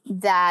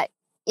that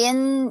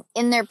in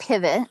their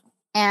pivot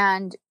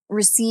and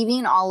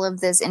receiving all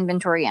of this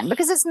inventory in,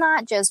 because it's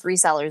not just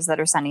resellers that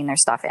are sending their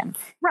stuff in.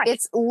 Right.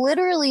 It's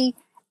literally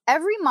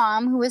every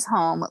mom who is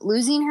home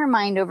losing her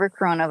mind over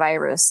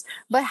coronavirus,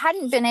 but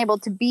hadn't been able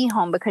to be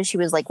home because she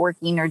was like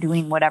working or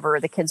doing whatever.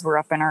 The kids were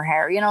up in her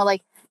hair, you know,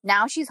 like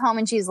now she's home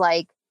and she's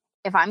like,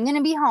 if I'm going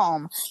to be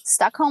home,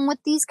 stuck home with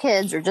these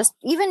kids, or just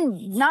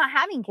even not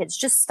having kids,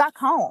 just stuck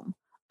home,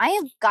 I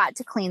have got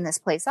to clean this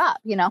place up,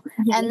 you know?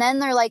 Mm-hmm. And then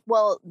they're like,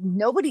 well,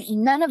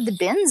 none of the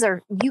bins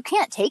are, you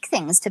can't take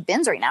things to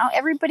bins right now.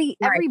 Every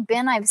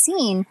bin I've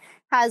seen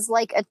has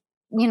like a,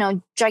 you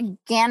know,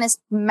 gigantic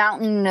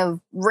mountain of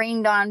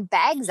rained on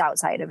bags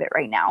outside of it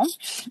right now.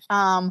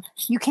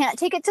 You can't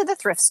take it to the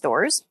thrift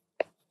stores.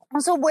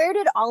 So where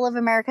did all of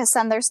America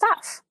send their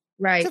stuff?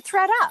 Right. To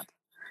ThredUp,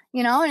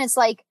 you know? And it's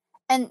like,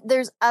 and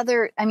there's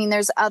other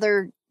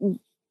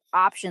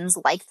options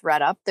like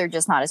ThredUp. They're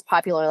just not as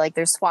popular. Like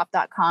there's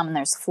swap.com and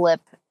there's Flip.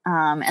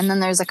 And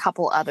then there's a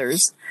couple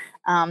others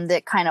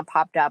that kind of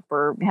popped up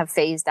or have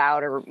phased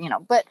out, or, you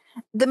know, but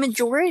the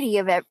majority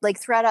of it, like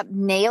ThredUp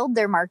nailed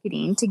their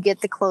marketing to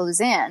get the clothes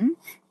in.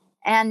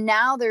 And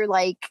now they're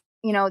like,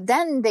 you know,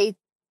 then,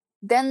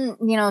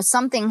 you know,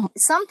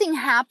 something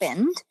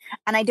happened,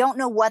 and I don't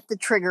know what the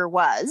trigger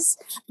was,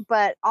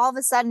 but all of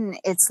a sudden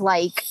it's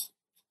like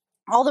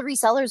all the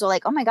resellers are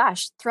like, oh my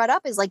gosh,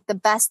 ThredUp is like the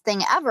best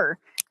thing ever,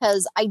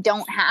 because I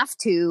don't have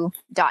to ...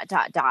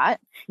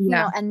 You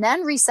know, and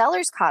then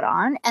resellers caught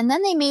on, and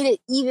then they made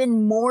it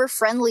even more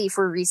friendly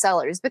for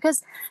resellers,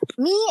 because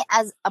me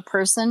as a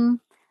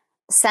person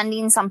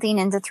sending something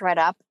into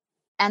ThredUp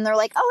and they're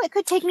like, oh, it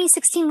could take me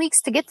 16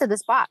 weeks to get to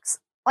this box.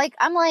 Like,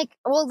 I'm like,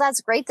 well,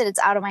 that's great that it's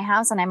out of my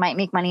house and I might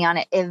make money on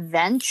it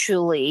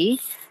eventually.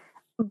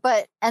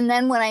 And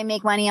then when I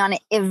make money on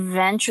it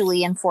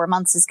eventually in 4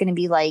 months, is going to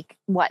be like,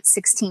 what,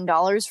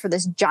 $16 for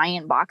this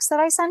giant box that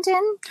I sent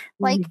in?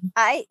 Like,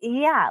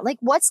 like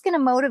what's going to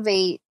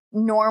motivate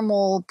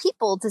normal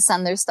people to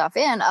send their stuff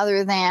in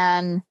other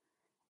than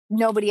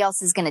nobody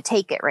else is going to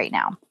take it right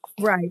now?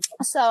 Right.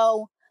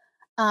 So,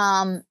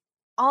 and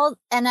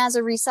as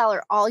a reseller,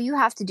 all you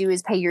have to do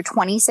is pay your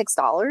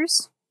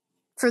 $26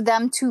 for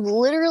them to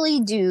literally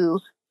do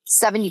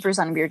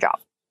 70% of your job.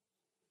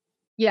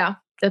 Yeah,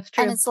 that's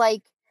true. And it's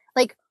like,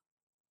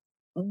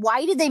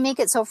 why did they make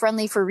it so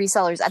friendly for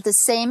resellers at the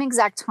same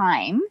exact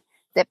time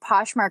that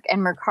Poshmark and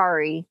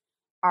Mercari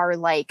are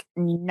like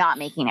not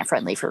making it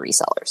friendly for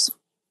resellers?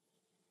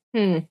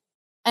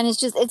 And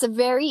it's a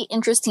very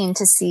interesting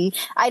to see.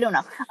 I don't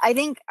know. I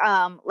think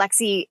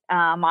Lexi,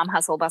 Mom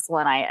Hustle Bustle,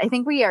 and I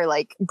think we are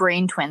like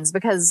brain twins,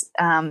 because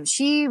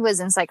she was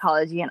in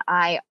psychology and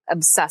I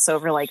obsess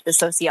over like the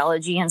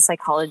sociology and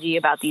psychology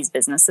about these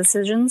business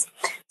decisions.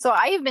 So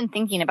I have been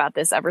thinking about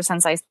this ever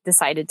since I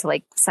decided to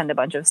like send a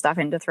bunch of stuff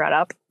into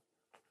ThredUp.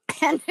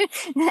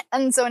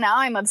 And so now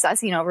I'm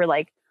obsessing over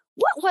like,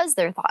 what was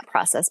their thought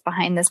process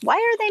behind this? Why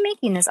are they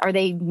making this? Are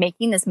they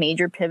making this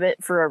major pivot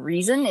for a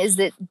reason?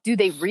 Do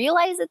they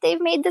realize that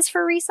they've made this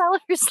for resellers?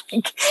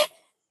 Like,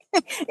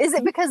 is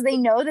it because they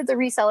know that the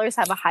resellers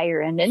have a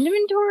higher end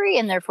inventory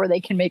and therefore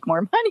they can make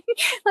more money?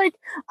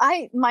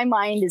 Like, my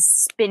mind is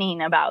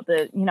spinning about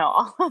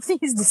all of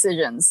these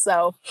decisions.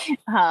 So,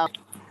 I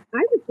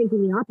was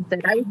thinking the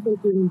opposite. I was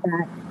thinking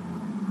that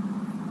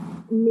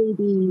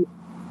maybe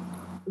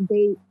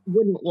they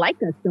wouldn't like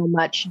us so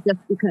much just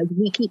because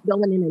we keep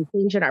going in and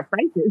changing our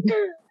prices.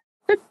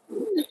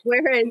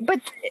 Whereas,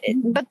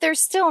 but they're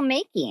still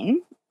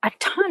making a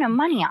ton of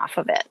money off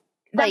of it.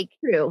 That's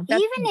true.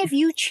 Even if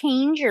you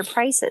change your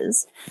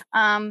prices.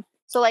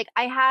 So like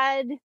I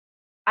had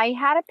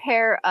a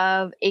pair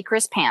of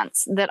Acris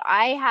pants that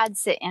I had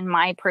sit in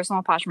my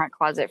personal Poshmark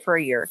closet for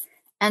a year.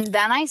 And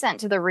then I sent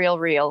to the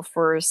Real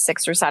for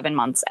 6 or 7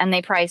 months, and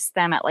they priced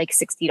them at like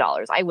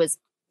 $60. I was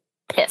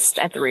pissed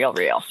at the Real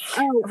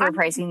for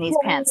pricing these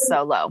pants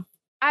so low.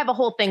 I have a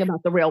whole thing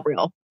about the Real.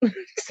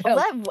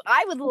 So.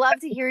 I would love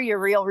to hear your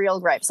Real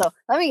gripe. So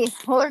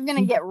we're going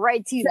to get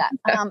right to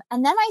that.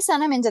 And then I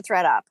sent them into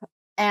ThredUp,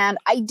 and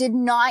I did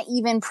not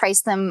even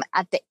price them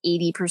at the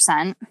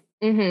 80%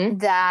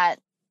 that,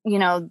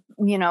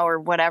 or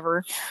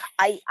whatever.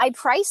 I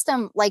priced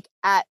them like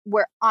at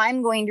where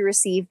I'm going to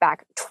receive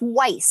back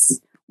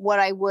twice what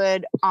I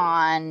would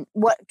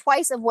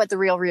twice of what the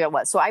Real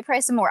was. So I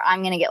priced them where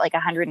I'm going to get like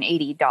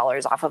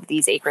 $180 off of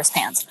these Acris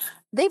pants.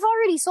 They've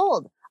already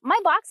sold. My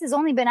box has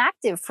only been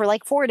active for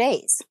like 4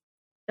 days.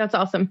 That's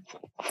awesome.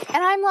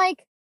 And I'm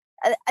like,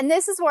 and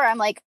this is where I'm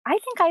like, I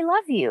think I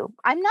love you.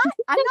 I'm not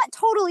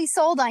totally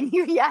sold on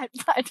you yet,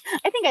 but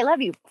I think I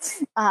love you.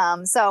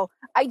 So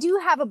I do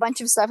have a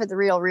bunch of stuff at the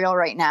Real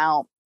right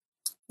now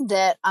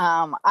that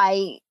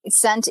I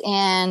sent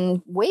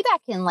in way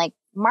back in like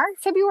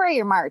February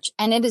or March,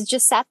 and it has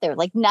just sat there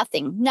like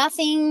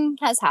nothing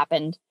has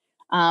happened.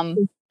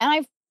 And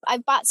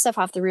I've bought stuff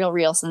off the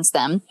Real since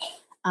then.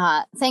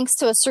 thanks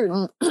to a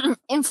certain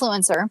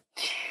influencer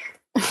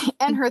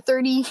and her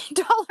 $30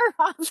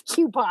 off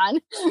coupon.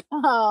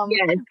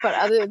 Yes. But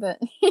other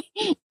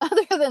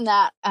than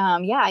that,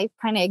 I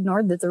kind of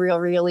ignored that the Real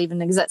Real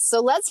even exists.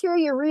 So let's hear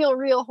your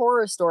Real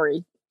horror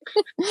story.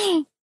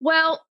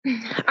 Well,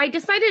 I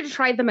decided to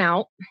try them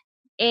out,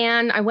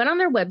 and I went on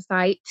their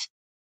website,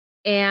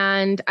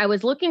 and I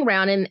was looking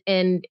around,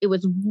 and it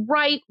was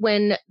right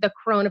when the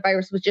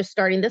coronavirus was just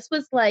starting. This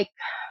was like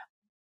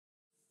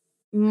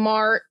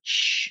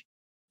March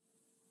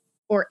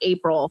or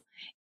April.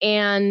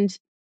 And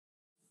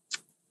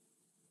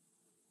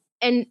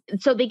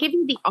so they give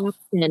you the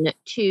option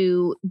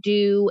to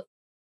do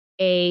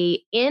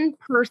a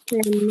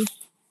in-person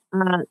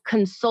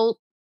consultation,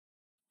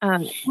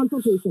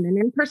 an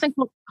in-person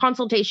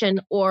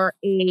consultation, or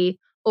a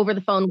over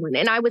the phone one.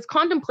 And I was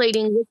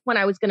contemplating which one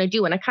I was going to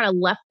do, and I kind of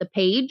left the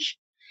page.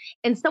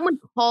 And someone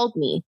called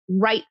me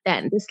right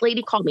then. This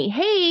lady called me,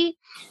 hey,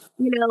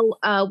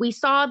 we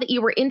saw that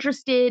you were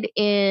interested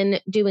in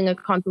doing a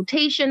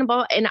consultation.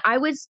 And I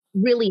was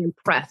really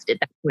impressed at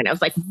that point. I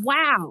was like,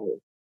 wow,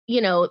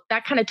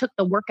 that kind of took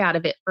the work out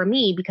of it for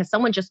me, because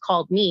someone just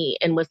called me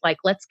and was like,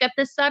 let's get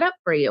this set up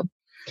for you.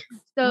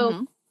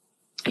 So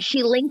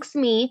she links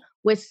me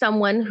with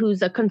someone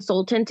who's a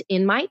consultant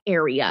in my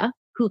area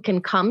who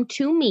can come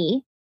to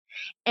me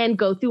and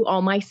go through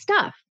all my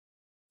stuff,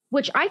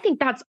 which I think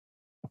that's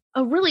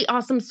a really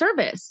awesome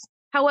service.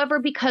 However,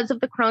 because of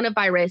the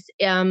coronavirus,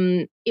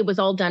 it was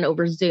all done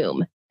over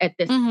Zoom at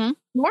this.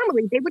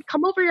 Normally, they would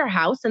come over your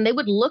house and they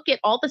would look at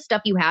all the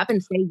stuff you have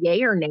and say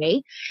yay or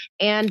nay,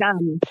 and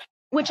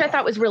which I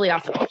thought was really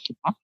awesome.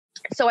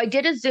 So I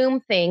did a Zoom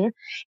thing,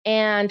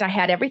 and I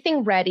had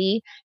everything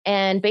ready.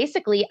 And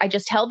basically, I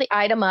just held the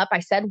item up. I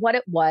said what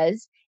it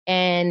was,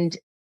 and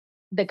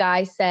the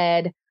guy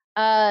said,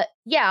 yeah,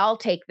 I'll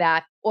take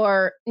that.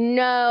 Or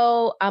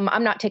no,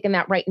 I'm not taking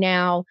that right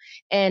now.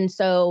 And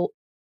so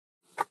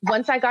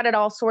once I got it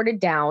all sorted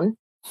down,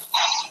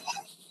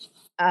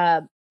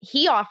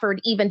 he offered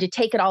even to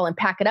take it all and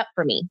pack it up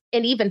for me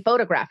and even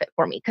photograph it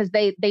for me. Cause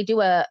they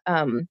do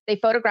they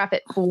photograph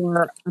it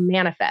for a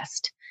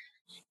manifest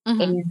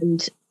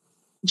and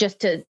just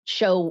to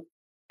show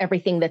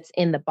everything that's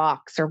in the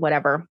box or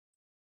whatever.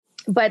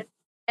 But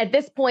at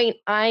this point,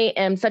 I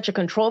am such a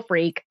control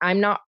freak.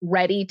 I'm not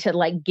ready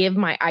to give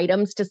my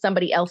items to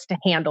somebody else to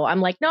handle.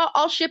 I'm like, no,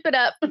 I'll ship it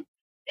up.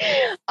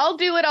 I'll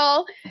do it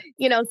all.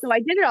 So I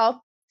did it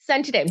all,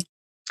 sent it in.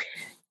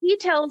 He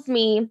tells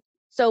me,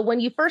 so when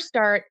you first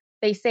start,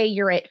 they say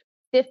you're at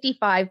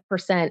 55%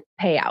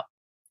 payout.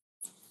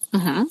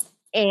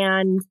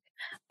 And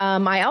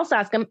I also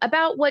asked him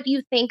about what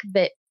you think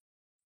that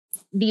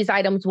these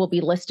items will be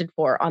listed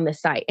for on the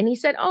site. And he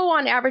said,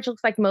 on average,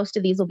 looks like most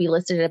of these will be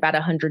listed at about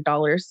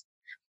 $100.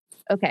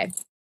 Okay.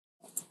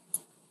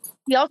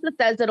 He also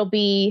says it'll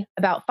be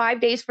about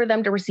 5 days for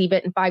them to receive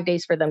it and 5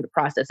 days for them to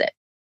process it.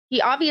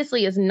 He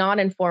obviously is not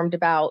informed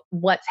about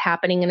what's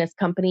happening in his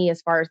company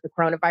as far as the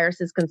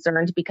coronavirus is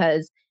concerned,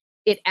 because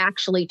it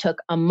actually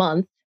took a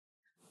month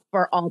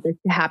for all this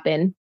to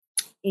happen.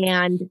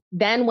 And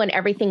then when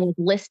everything was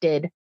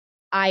listed,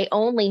 I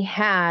only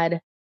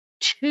had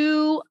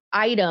 2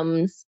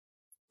 items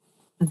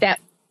that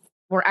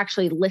were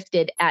actually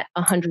listed at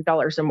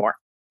 $100 or more.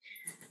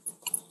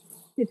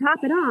 To top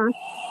it off,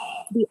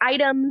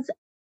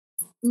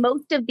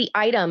 most of the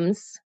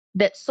items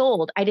that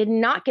sold, I did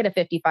not get a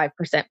 55%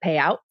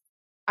 payout.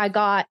 I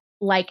got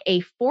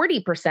a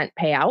 40%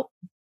 payout.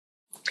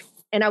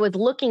 And I was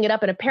looking it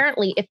up, and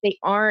apparently if they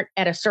aren't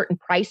at a certain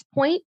price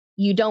point,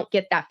 you don't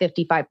get that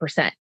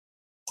 55%.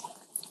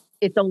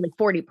 It's only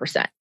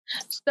 40%.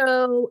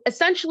 So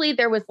essentially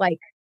there was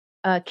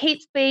a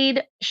Kate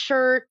Spade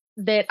shirt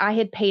that I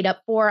had paid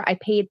up for. I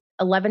paid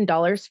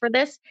 $11 for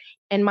this,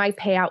 and my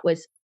payout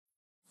was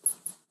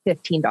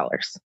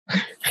 $15.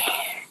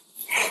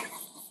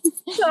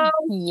 So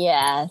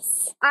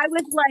yes, I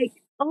was like,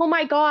 oh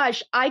my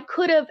gosh, I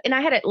could have, and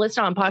I had it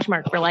listed on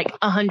Poshmark for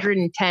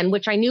 110,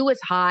 which I knew was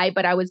high,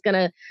 but I was going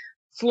to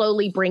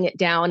slowly bring it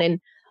down. And,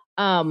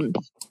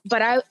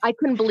 but I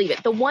couldn't believe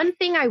it. The one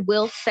thing I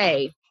will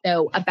say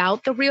though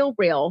about the Real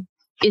Real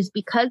is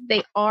because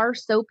they are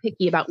so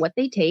picky about what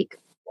they take,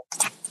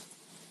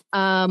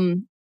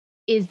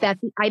 is that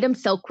the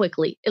items sell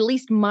quickly. At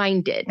least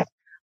mine did.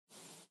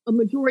 A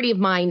majority of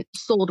mine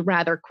sold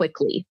rather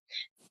quickly.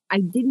 I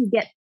didn't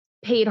get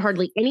paid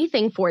hardly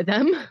anything for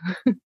them,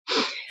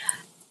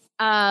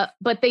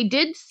 but they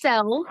did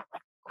sell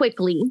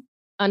quickly.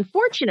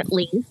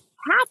 Unfortunately,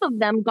 half of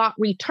them got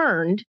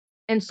returned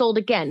and sold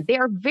again. They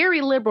are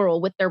very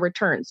liberal with their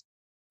returns.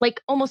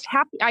 Almost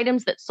half the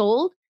items that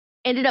sold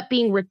ended up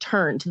being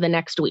returned the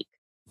next week.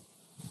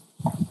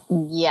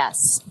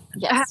 Yes.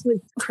 That was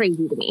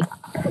crazy to me.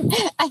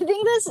 I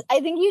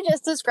think you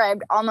just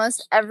described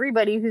almost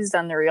everybody who's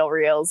done the Real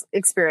Reels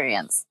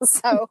experience.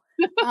 So,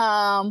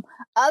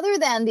 other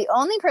than the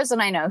only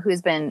person I know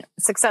who's been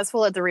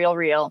successful at the Real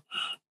Reel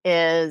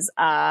is,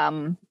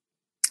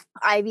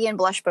 Ivy and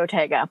Blush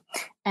Bottega.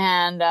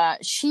 And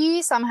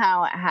she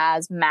somehow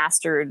has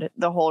mastered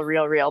the whole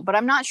Real Real, but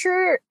I'm not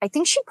sure. I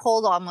think she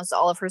pulled almost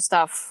all of her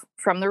stuff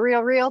from the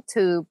Real Real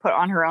to put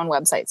on her own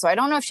website. So I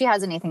don't know if she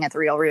has anything at the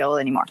Real Real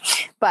anymore.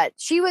 But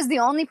she was the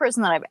only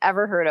person that I've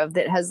ever heard of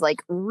that has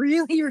like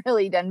really,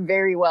 really done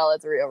very well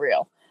at the Real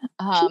Real.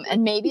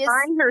 And maybe it's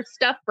buying her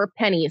stuff for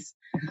pennies.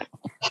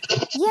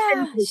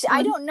 Yeah,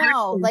 I don't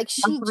know. Like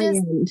she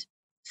just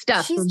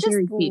stuff. She's just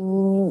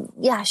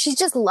she's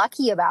just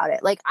lucky about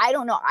it. Like I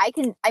don't know. I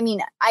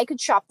could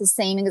shop the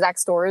same exact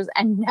stores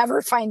and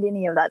never find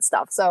any of that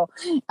stuff. So,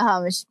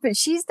 but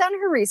she's done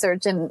her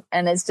research and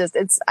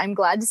I'm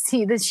glad to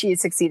see that she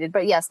succeeded.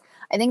 But yes,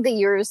 I think that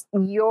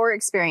your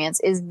experience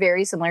is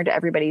very similar to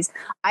everybody's.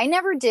 I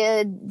never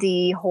did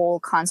the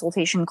whole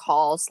consultation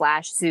call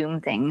 /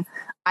 Zoom thing.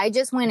 I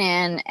just went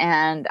in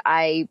and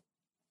I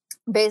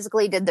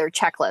basically did their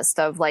checklist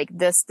of like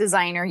this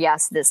designer,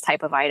 yes, this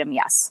type of item,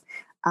 yes.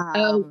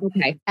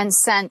 Okay. And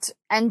sent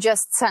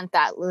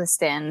that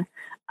list in.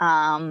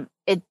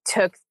 It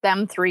took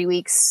them 3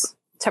 weeks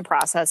to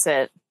process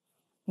it,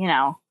 you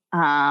know.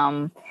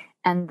 And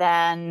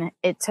then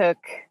it took,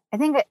 I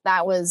think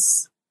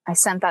I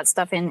sent that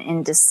stuff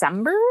in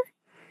December.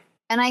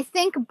 And I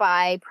think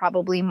by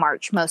probably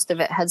March, most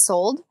of it had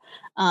sold,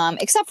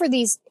 except for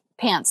these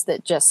pants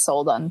that just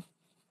sold on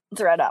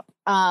ThreadUp.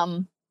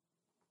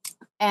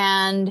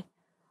 And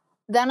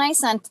then I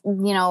sent,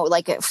 you know,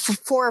 like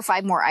 4 or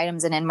 5 more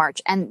items in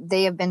March, and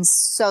they have been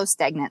so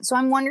stagnant. So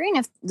I'm wondering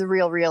if the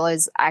Real Real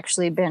has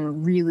actually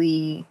been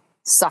really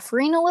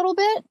suffering a little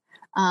bit.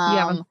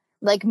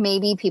 Like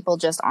maybe people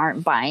just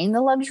aren't buying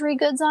the luxury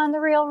goods on the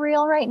Real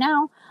Real right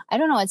now. I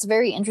don't know. It's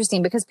very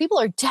interesting because people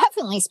are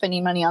definitely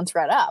spending money on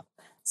ThreadUp.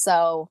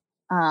 So,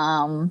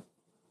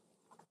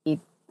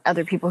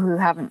 other people who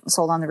haven't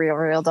sold on the Real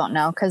Real don't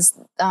know, because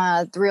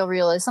the Real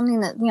Real is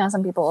something that, you know,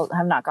 some people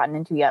have not gotten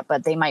into yet,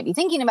 but they might be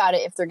thinking about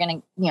it if they're going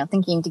to, you know,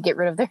 thinking to get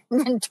rid of their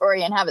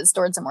inventory and have it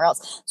stored somewhere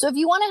else. So if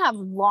you want to have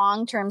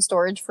long-term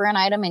storage for an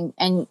item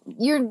and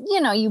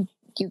you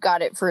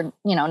got it for,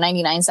 you know,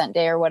 99-cent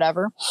day or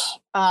whatever,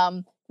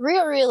 Real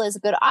Real is a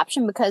good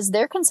option because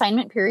their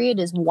consignment period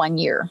is 1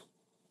 year.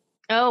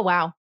 Oh,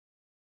 wow.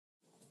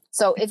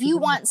 So if you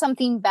want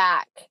something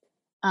back,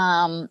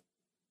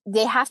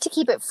 they have to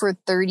keep it for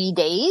 30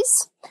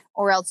 days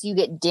or else you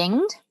get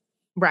dinged.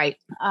 Right.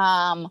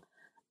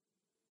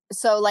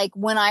 So like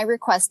when I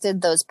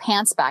requested those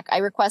pants back, I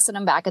requested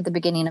them back at the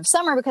beginning of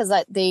summer because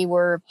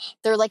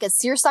they're like a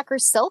seersucker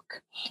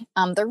silk.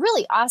 They're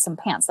really awesome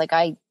pants. Like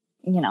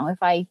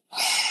if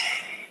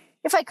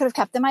I could have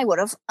kept them, I would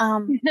have.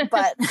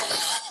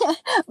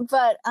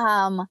 But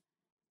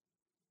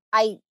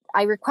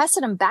I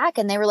requested them back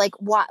and they were like,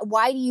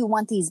 why do you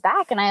want these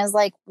back? And I was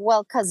like,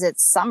 well, 'cause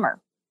it's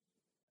summer.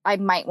 I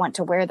might want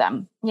to wear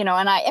them, you know,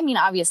 and I mean,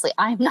 obviously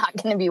I'm not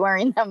going to be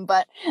wearing them,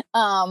 but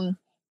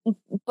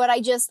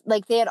I just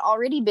like, they had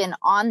already been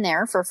on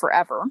there for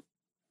forever.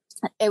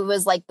 It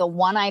was like the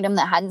one item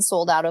that hadn't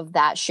sold out of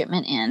that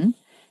shipment in.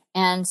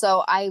 And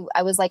so I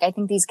was like, I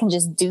think these can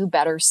just do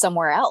better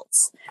somewhere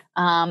else.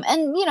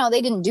 And you know,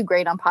 they didn't do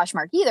great on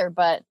Poshmark either,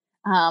 but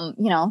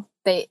you know,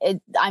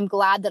 I'm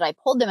glad that I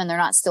pulled them and they're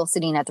not still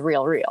sitting at the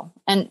Real Real.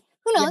 And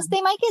who knows,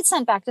 they might get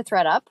sent back to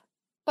ThreadUp.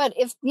 But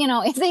if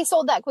they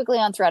sold that quickly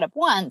on ThreadUp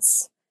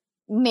once,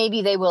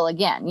 maybe they will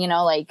again, you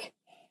know, like,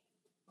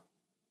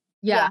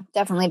 yeah,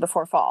 definitely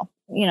before fall,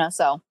 you know,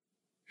 so.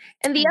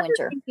 And the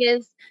other thing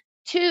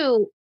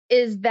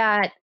is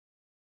that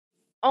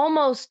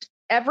almost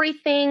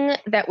everything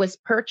that was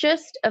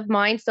purchased of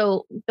mine,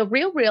 so the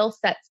Real Real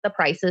sets the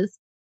prices,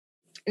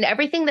 and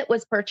everything that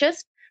was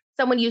purchased,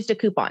 someone used a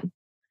coupon.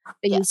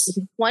 They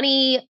used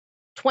 20,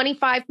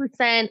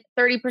 25%,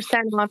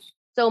 30% off.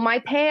 So my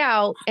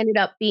payout ended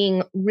up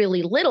being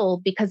really little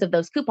because of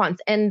those coupons.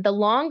 And the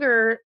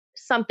longer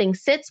something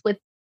sits with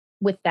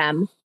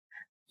them,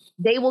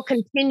 they will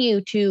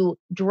continue to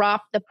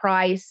drop the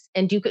price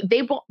and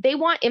they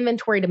want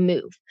inventory to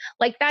move.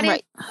 Like that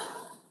is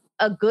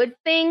a good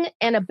thing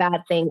and a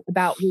bad thing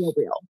about Real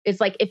Real.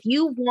 It's like, if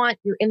you want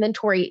your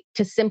inventory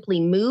to simply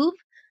move,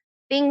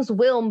 things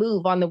will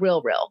move on the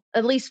Real Real.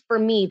 At least for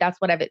me, that's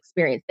what I've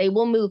experienced. They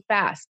will move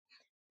fast,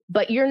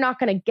 but you're not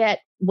going to get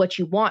what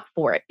you want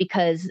for it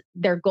because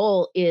their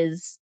goal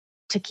is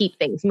to keep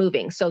things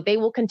moving. So they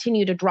will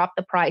continue to drop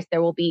the price.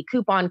 There will be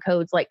coupon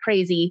codes like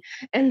crazy.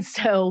 And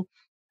so,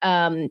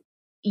 I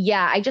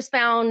just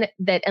found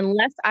that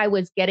unless I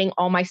was getting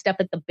all my stuff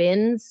at the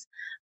bins,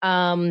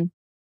 I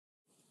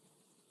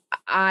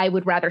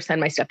would rather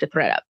send my stuff to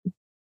ThreadUp.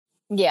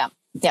 Yeah.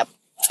 Yep.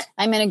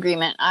 I'm in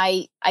agreement.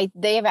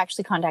 They have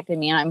actually contacted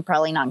me and I'm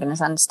probably not going to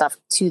send stuff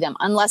to them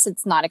unless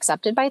it's not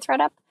accepted by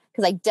ThreadUp.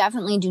 Because I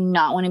definitely do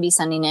not want to be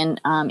sending in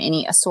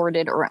any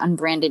assorted or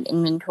unbranded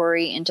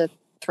inventory into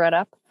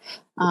ThreadUp.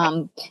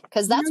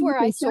 Because that's where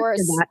I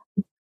source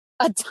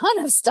a ton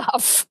of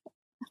stuff.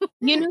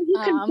 You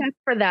can check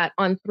for that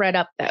on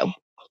ThreadUp, though.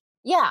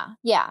 Yeah.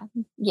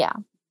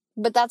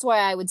 But that's why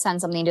I would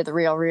send something to the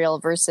Real Real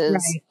versus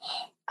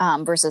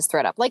versus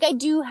ThreadUp. Like I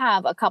do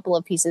have a couple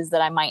of pieces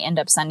that I might end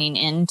up sending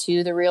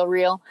into the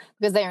RealReal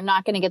because they are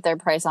not going to get their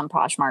price on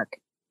Poshmark,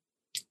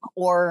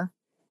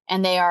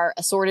 and they are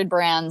assorted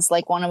brands.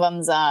 Like one of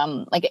them's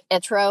like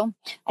Etro.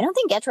 I don't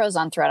think Etro's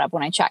on ThreadUp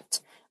when I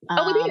checked.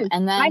 It is.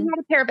 And then I had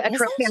a pair of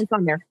Etro pants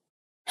on there.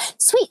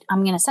 Sweet.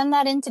 I'm going to send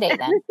that in today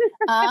then.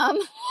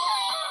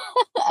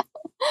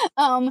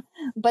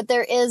 But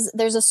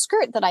there's a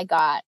skirt that I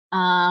got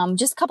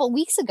just a couple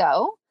weeks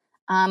ago.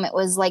 It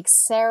was like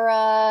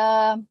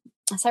Sarah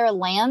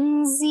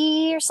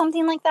Lanzi or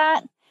something like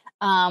that.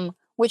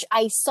 Which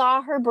I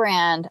saw her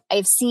brand.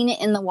 I've seen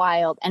it in the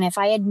wild. And if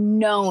I had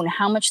known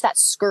how much that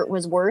skirt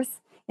was worth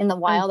in the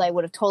wild, I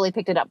would have totally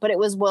picked it up. But it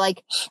was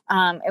like,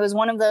 it was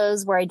one of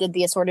those where I did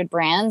the assorted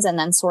brands and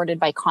then sorted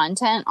by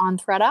content on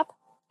ThreadUp.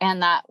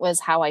 And that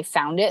was how I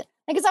found it.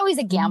 Like, it's always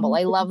a gamble.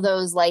 I love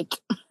those like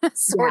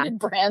sorted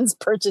brands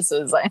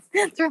purchases.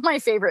 They're my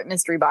favorite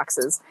mystery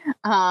boxes.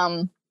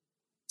 But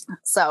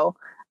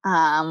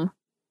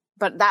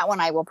that one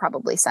I will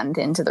probably send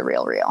into the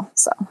RealReal.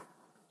 So.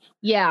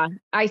 Yeah,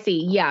 I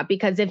see. Yeah,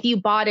 because if you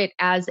bought it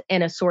as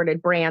an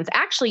assorted brands,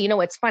 actually,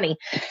 it's funny.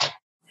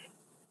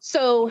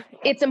 So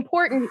it's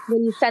important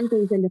when you send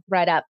things into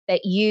ThreadUp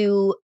that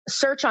you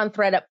search on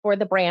ThreadUp for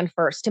the brand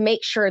first to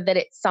make sure that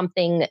it's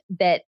something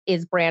that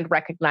is brand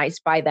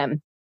recognized by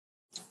them,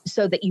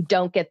 so that you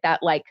don't get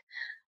that, like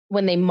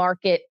when they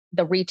market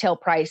the retail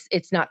price,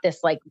 it's not this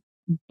like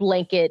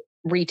blanket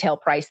retail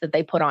price that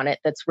they put on it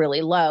that's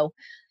really low.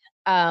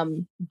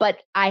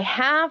 But I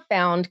have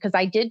found, because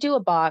I did do a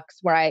box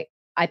where I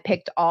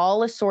picked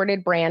all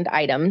assorted brand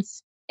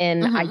items,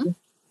 and I just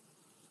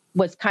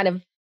was kind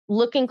of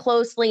looking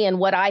closely in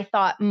what I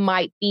thought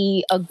might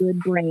be a good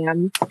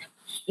brand.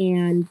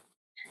 And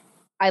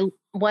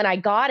when I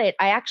got it,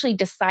 I actually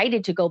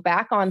decided to go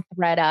back on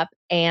ThreadUp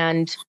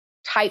and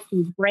type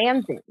these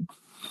brands in.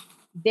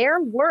 There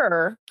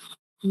were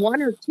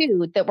one or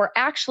two that were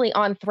actually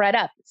on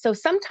ThreadUp. So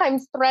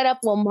sometimes ThreadUp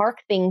will mark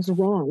things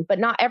wrong, but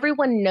not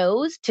everyone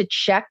knows to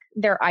check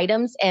their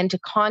items and to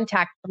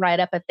contact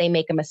ThreadUp if they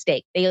make a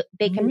mistake. They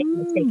can make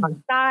a mistake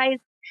on size.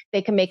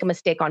 They can make a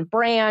mistake on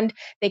brand.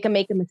 They can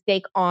make a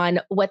mistake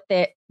on what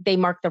they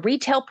mark the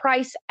retail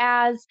price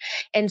as.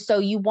 And so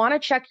you want to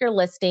check your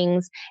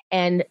listings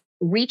and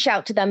reach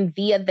out to them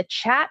via the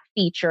chat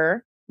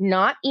feature,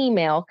 not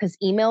email, because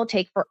email will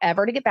take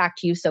forever to get back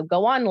to you. So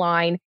go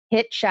online,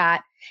 hit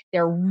chat.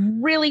 They're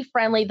really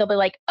friendly. They'll be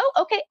like, oh,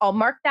 okay, I'll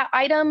mark that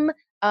item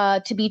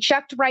to be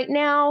checked right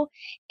now.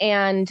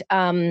 And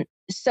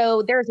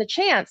so there's a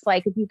chance,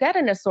 like if you get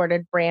an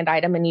assorted brand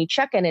item and you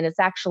check in and it's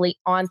actually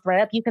on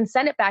ThreadUp, you can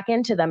send it back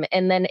into them.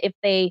 And then if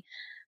they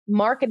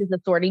mark it as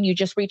assorted, you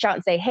just reach out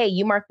and say, hey,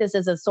 you marked this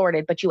as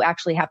assorted, but you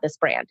actually have this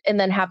brand, and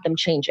then have them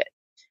change it.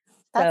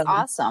 That's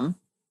awesome.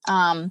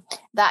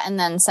 That, and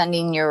then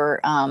sending your,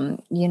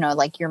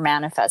 like your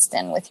manifest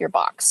in with your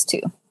box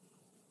too.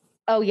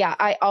 Oh yeah.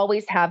 I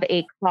always have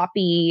a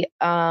copy.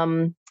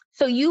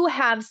 So you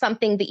have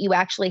something that you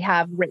actually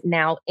have written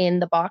out in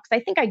the box. I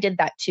think I did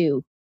that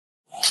too.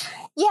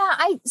 Yeah.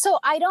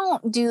 I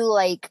don't do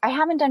I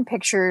haven't done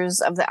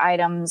pictures of the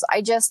items.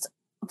 I just,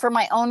 for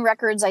my own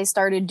records, I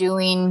started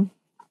doing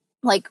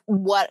like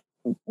what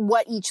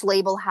each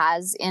label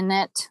has in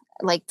it.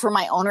 Like for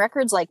my own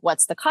records, like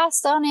what's the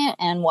cost on it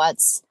and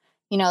what's,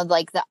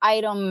 like the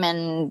item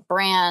and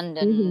brand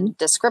and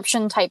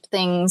description type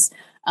things,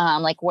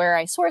 like where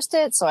I sourced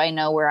it. So I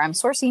know where I'm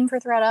sourcing for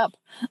ThreadUp.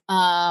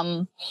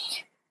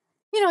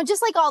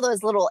 Just like all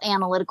those little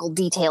analytical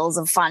details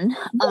of fun.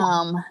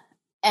 Yeah.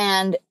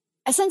 And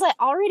since I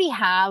already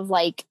have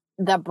like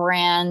the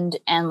brand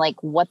and like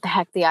what the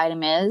heck the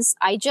item is,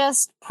 I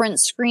just print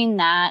screen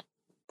that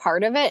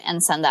part of it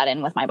and send that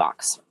in with my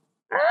box.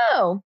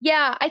 Oh,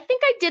 yeah. I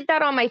think I did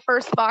that on my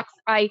first box.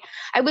 I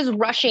was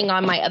rushing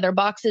on my other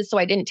boxes, so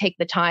I didn't take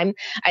the time.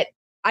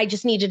 I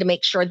just needed to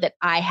make sure that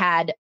I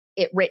had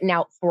it written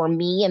out for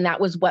me. And that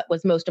was what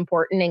was most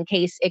important in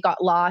case it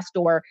got lost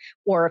or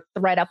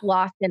ThreadUp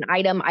lost an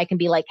item. I can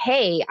be like,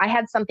 hey, I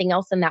had something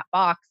else in that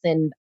box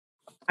and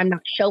I'm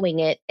not showing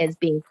it as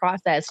being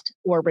processed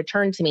or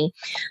returned to me.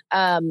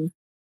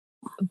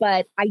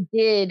 But I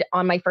did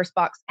on my first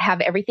box have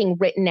everything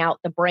written out,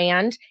 the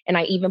brand, and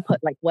I even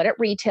put like what it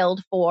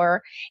retailed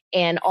for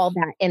and all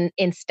that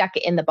and stuck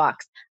it in the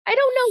box. I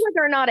don't know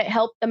whether or not it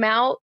helped them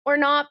out or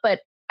not, but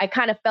I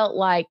kind of felt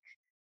like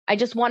I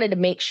just wanted to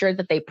make sure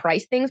that they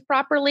price things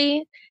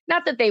properly.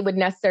 Not that they would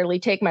necessarily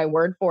take my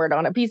word for it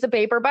on a piece of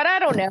paper, but I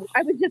don't know.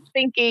 I was just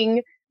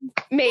thinking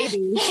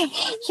maybe.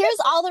 Here's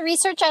all the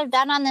research I've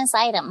done on this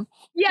item.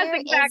 Yes, here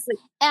exactly.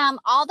 Is,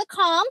 all the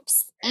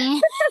comps.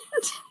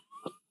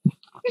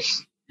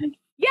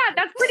 Yeah,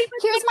 that's pretty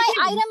much. Here's my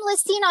item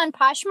listing on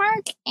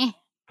Poshmark.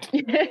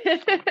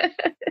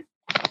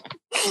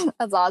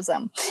 That's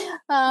awesome.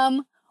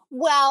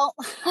 Well,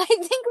 I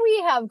think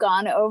we have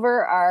gone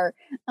over our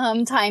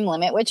time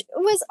limit, which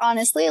was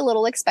honestly a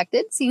little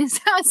expected, seeing as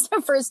how it's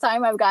the first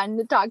time I've gotten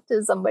to talk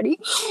to somebody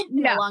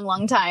in a long,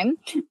 long time.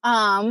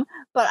 But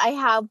I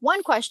have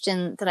one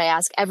question that I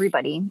ask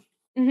everybody.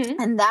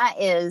 Mm-hmm. And that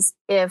is,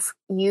 if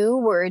you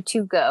were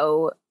to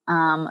go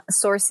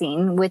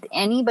sourcing with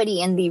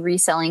anybody in the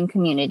reselling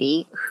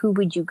community, who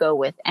would you go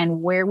with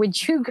and where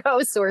would you go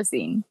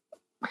sourcing?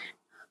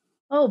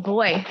 Oh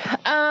boy.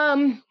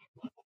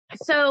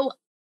 So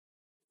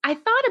I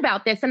thought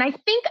about this, and I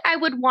think I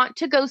would want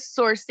to go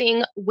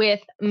sourcing with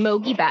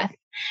Mogi Beth.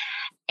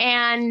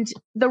 And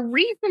the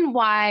reason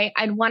why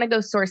I'd want to go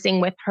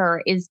sourcing with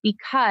her is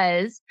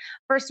because,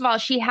 first of all,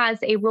 she has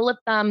a rule of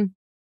thumb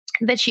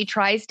that she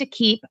tries to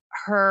keep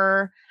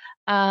her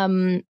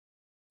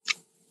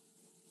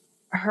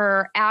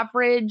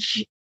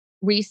average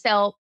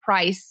resale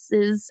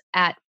prices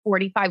at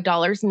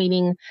 $45,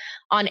 meaning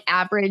on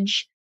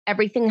average,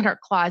 everything in her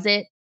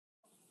closet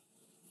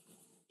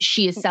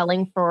she is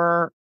selling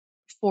for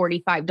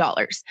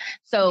 $45.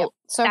 So,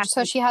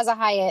 so she has a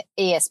high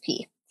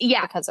ASP.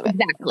 Yeah, because of it.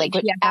 Exactly.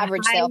 Like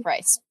average sale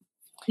price.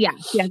 Yeah,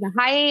 she has a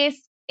high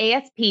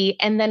ASP.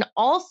 And then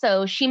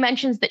also she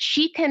mentions that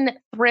she can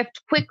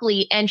thrift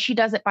quickly and she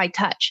does it by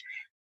touch.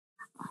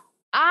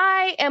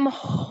 I am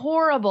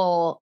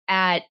horrible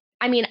I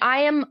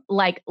am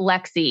like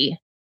Lexi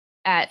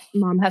at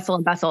Mom Hustle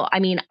and Bustle. I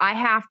mean, I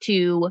have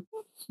to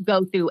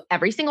go through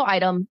every single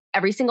item,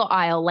 every single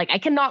aisle. Like I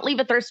cannot leave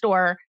a thrift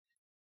store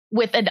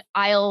with an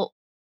aisle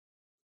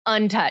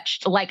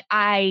untouched.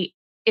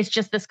 It's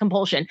just this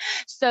compulsion.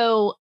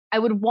 So I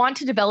would want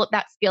to develop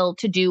that skill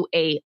to do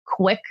a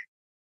quick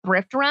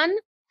thrift run.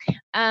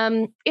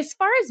 As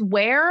far as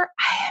where,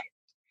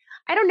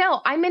 I don't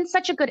know. I'm in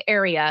such a good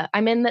area.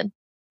 I'm in the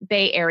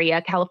Bay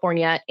Area,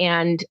 California,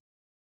 and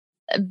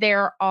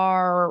there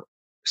are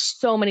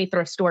so many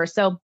thrift stores.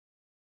 So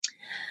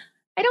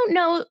I don't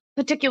know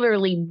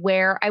particularly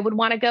where I would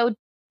want to go.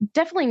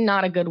 Definitely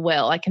not a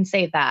Goodwill. I can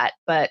say that,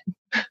 but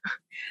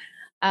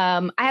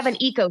I have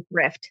an eco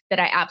thrift that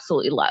I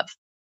absolutely love.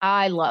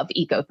 I love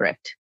eco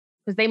thrift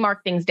because they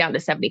mark things down to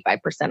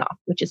 75% off,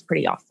 which is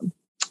pretty awesome.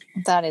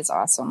 That is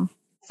awesome.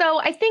 So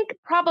I think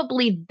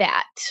probably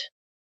that's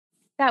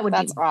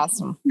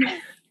awesome.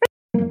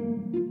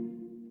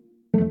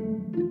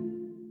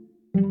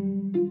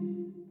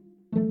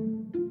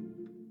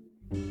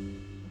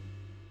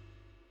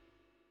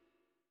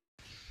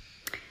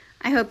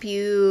 I hope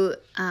you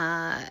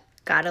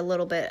got a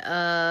little bit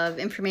of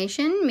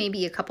information,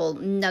 maybe a couple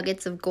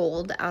nuggets of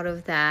gold out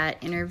of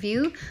that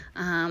interview.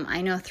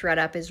 I know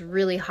ThreadUp is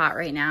really hot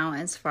right now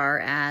as far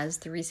as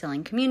the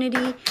reselling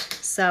community.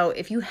 So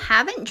if you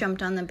haven't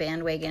jumped on the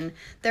bandwagon,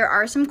 there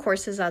are some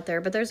courses out there,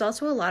 but there's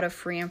also a lot of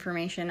free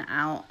information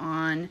out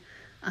on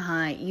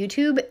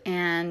YouTube,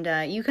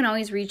 and you can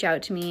always reach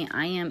out to me.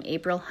 I am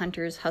April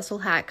Hunter's Hustle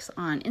Hacks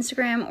on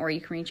Instagram, or you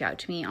can reach out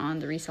to me on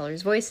The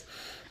Reseller's Voice.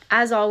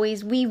 As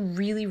always, we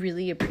really,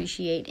 really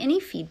appreciate any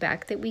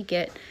feedback that we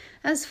get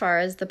as far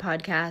as the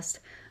podcast.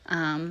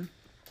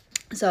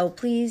 So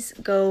please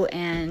go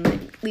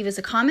and leave us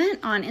a comment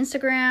on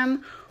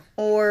Instagram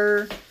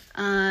or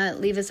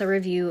leave us a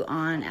review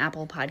on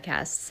Apple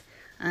Podcasts.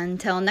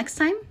 Until next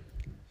time,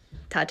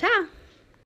 ta-ta.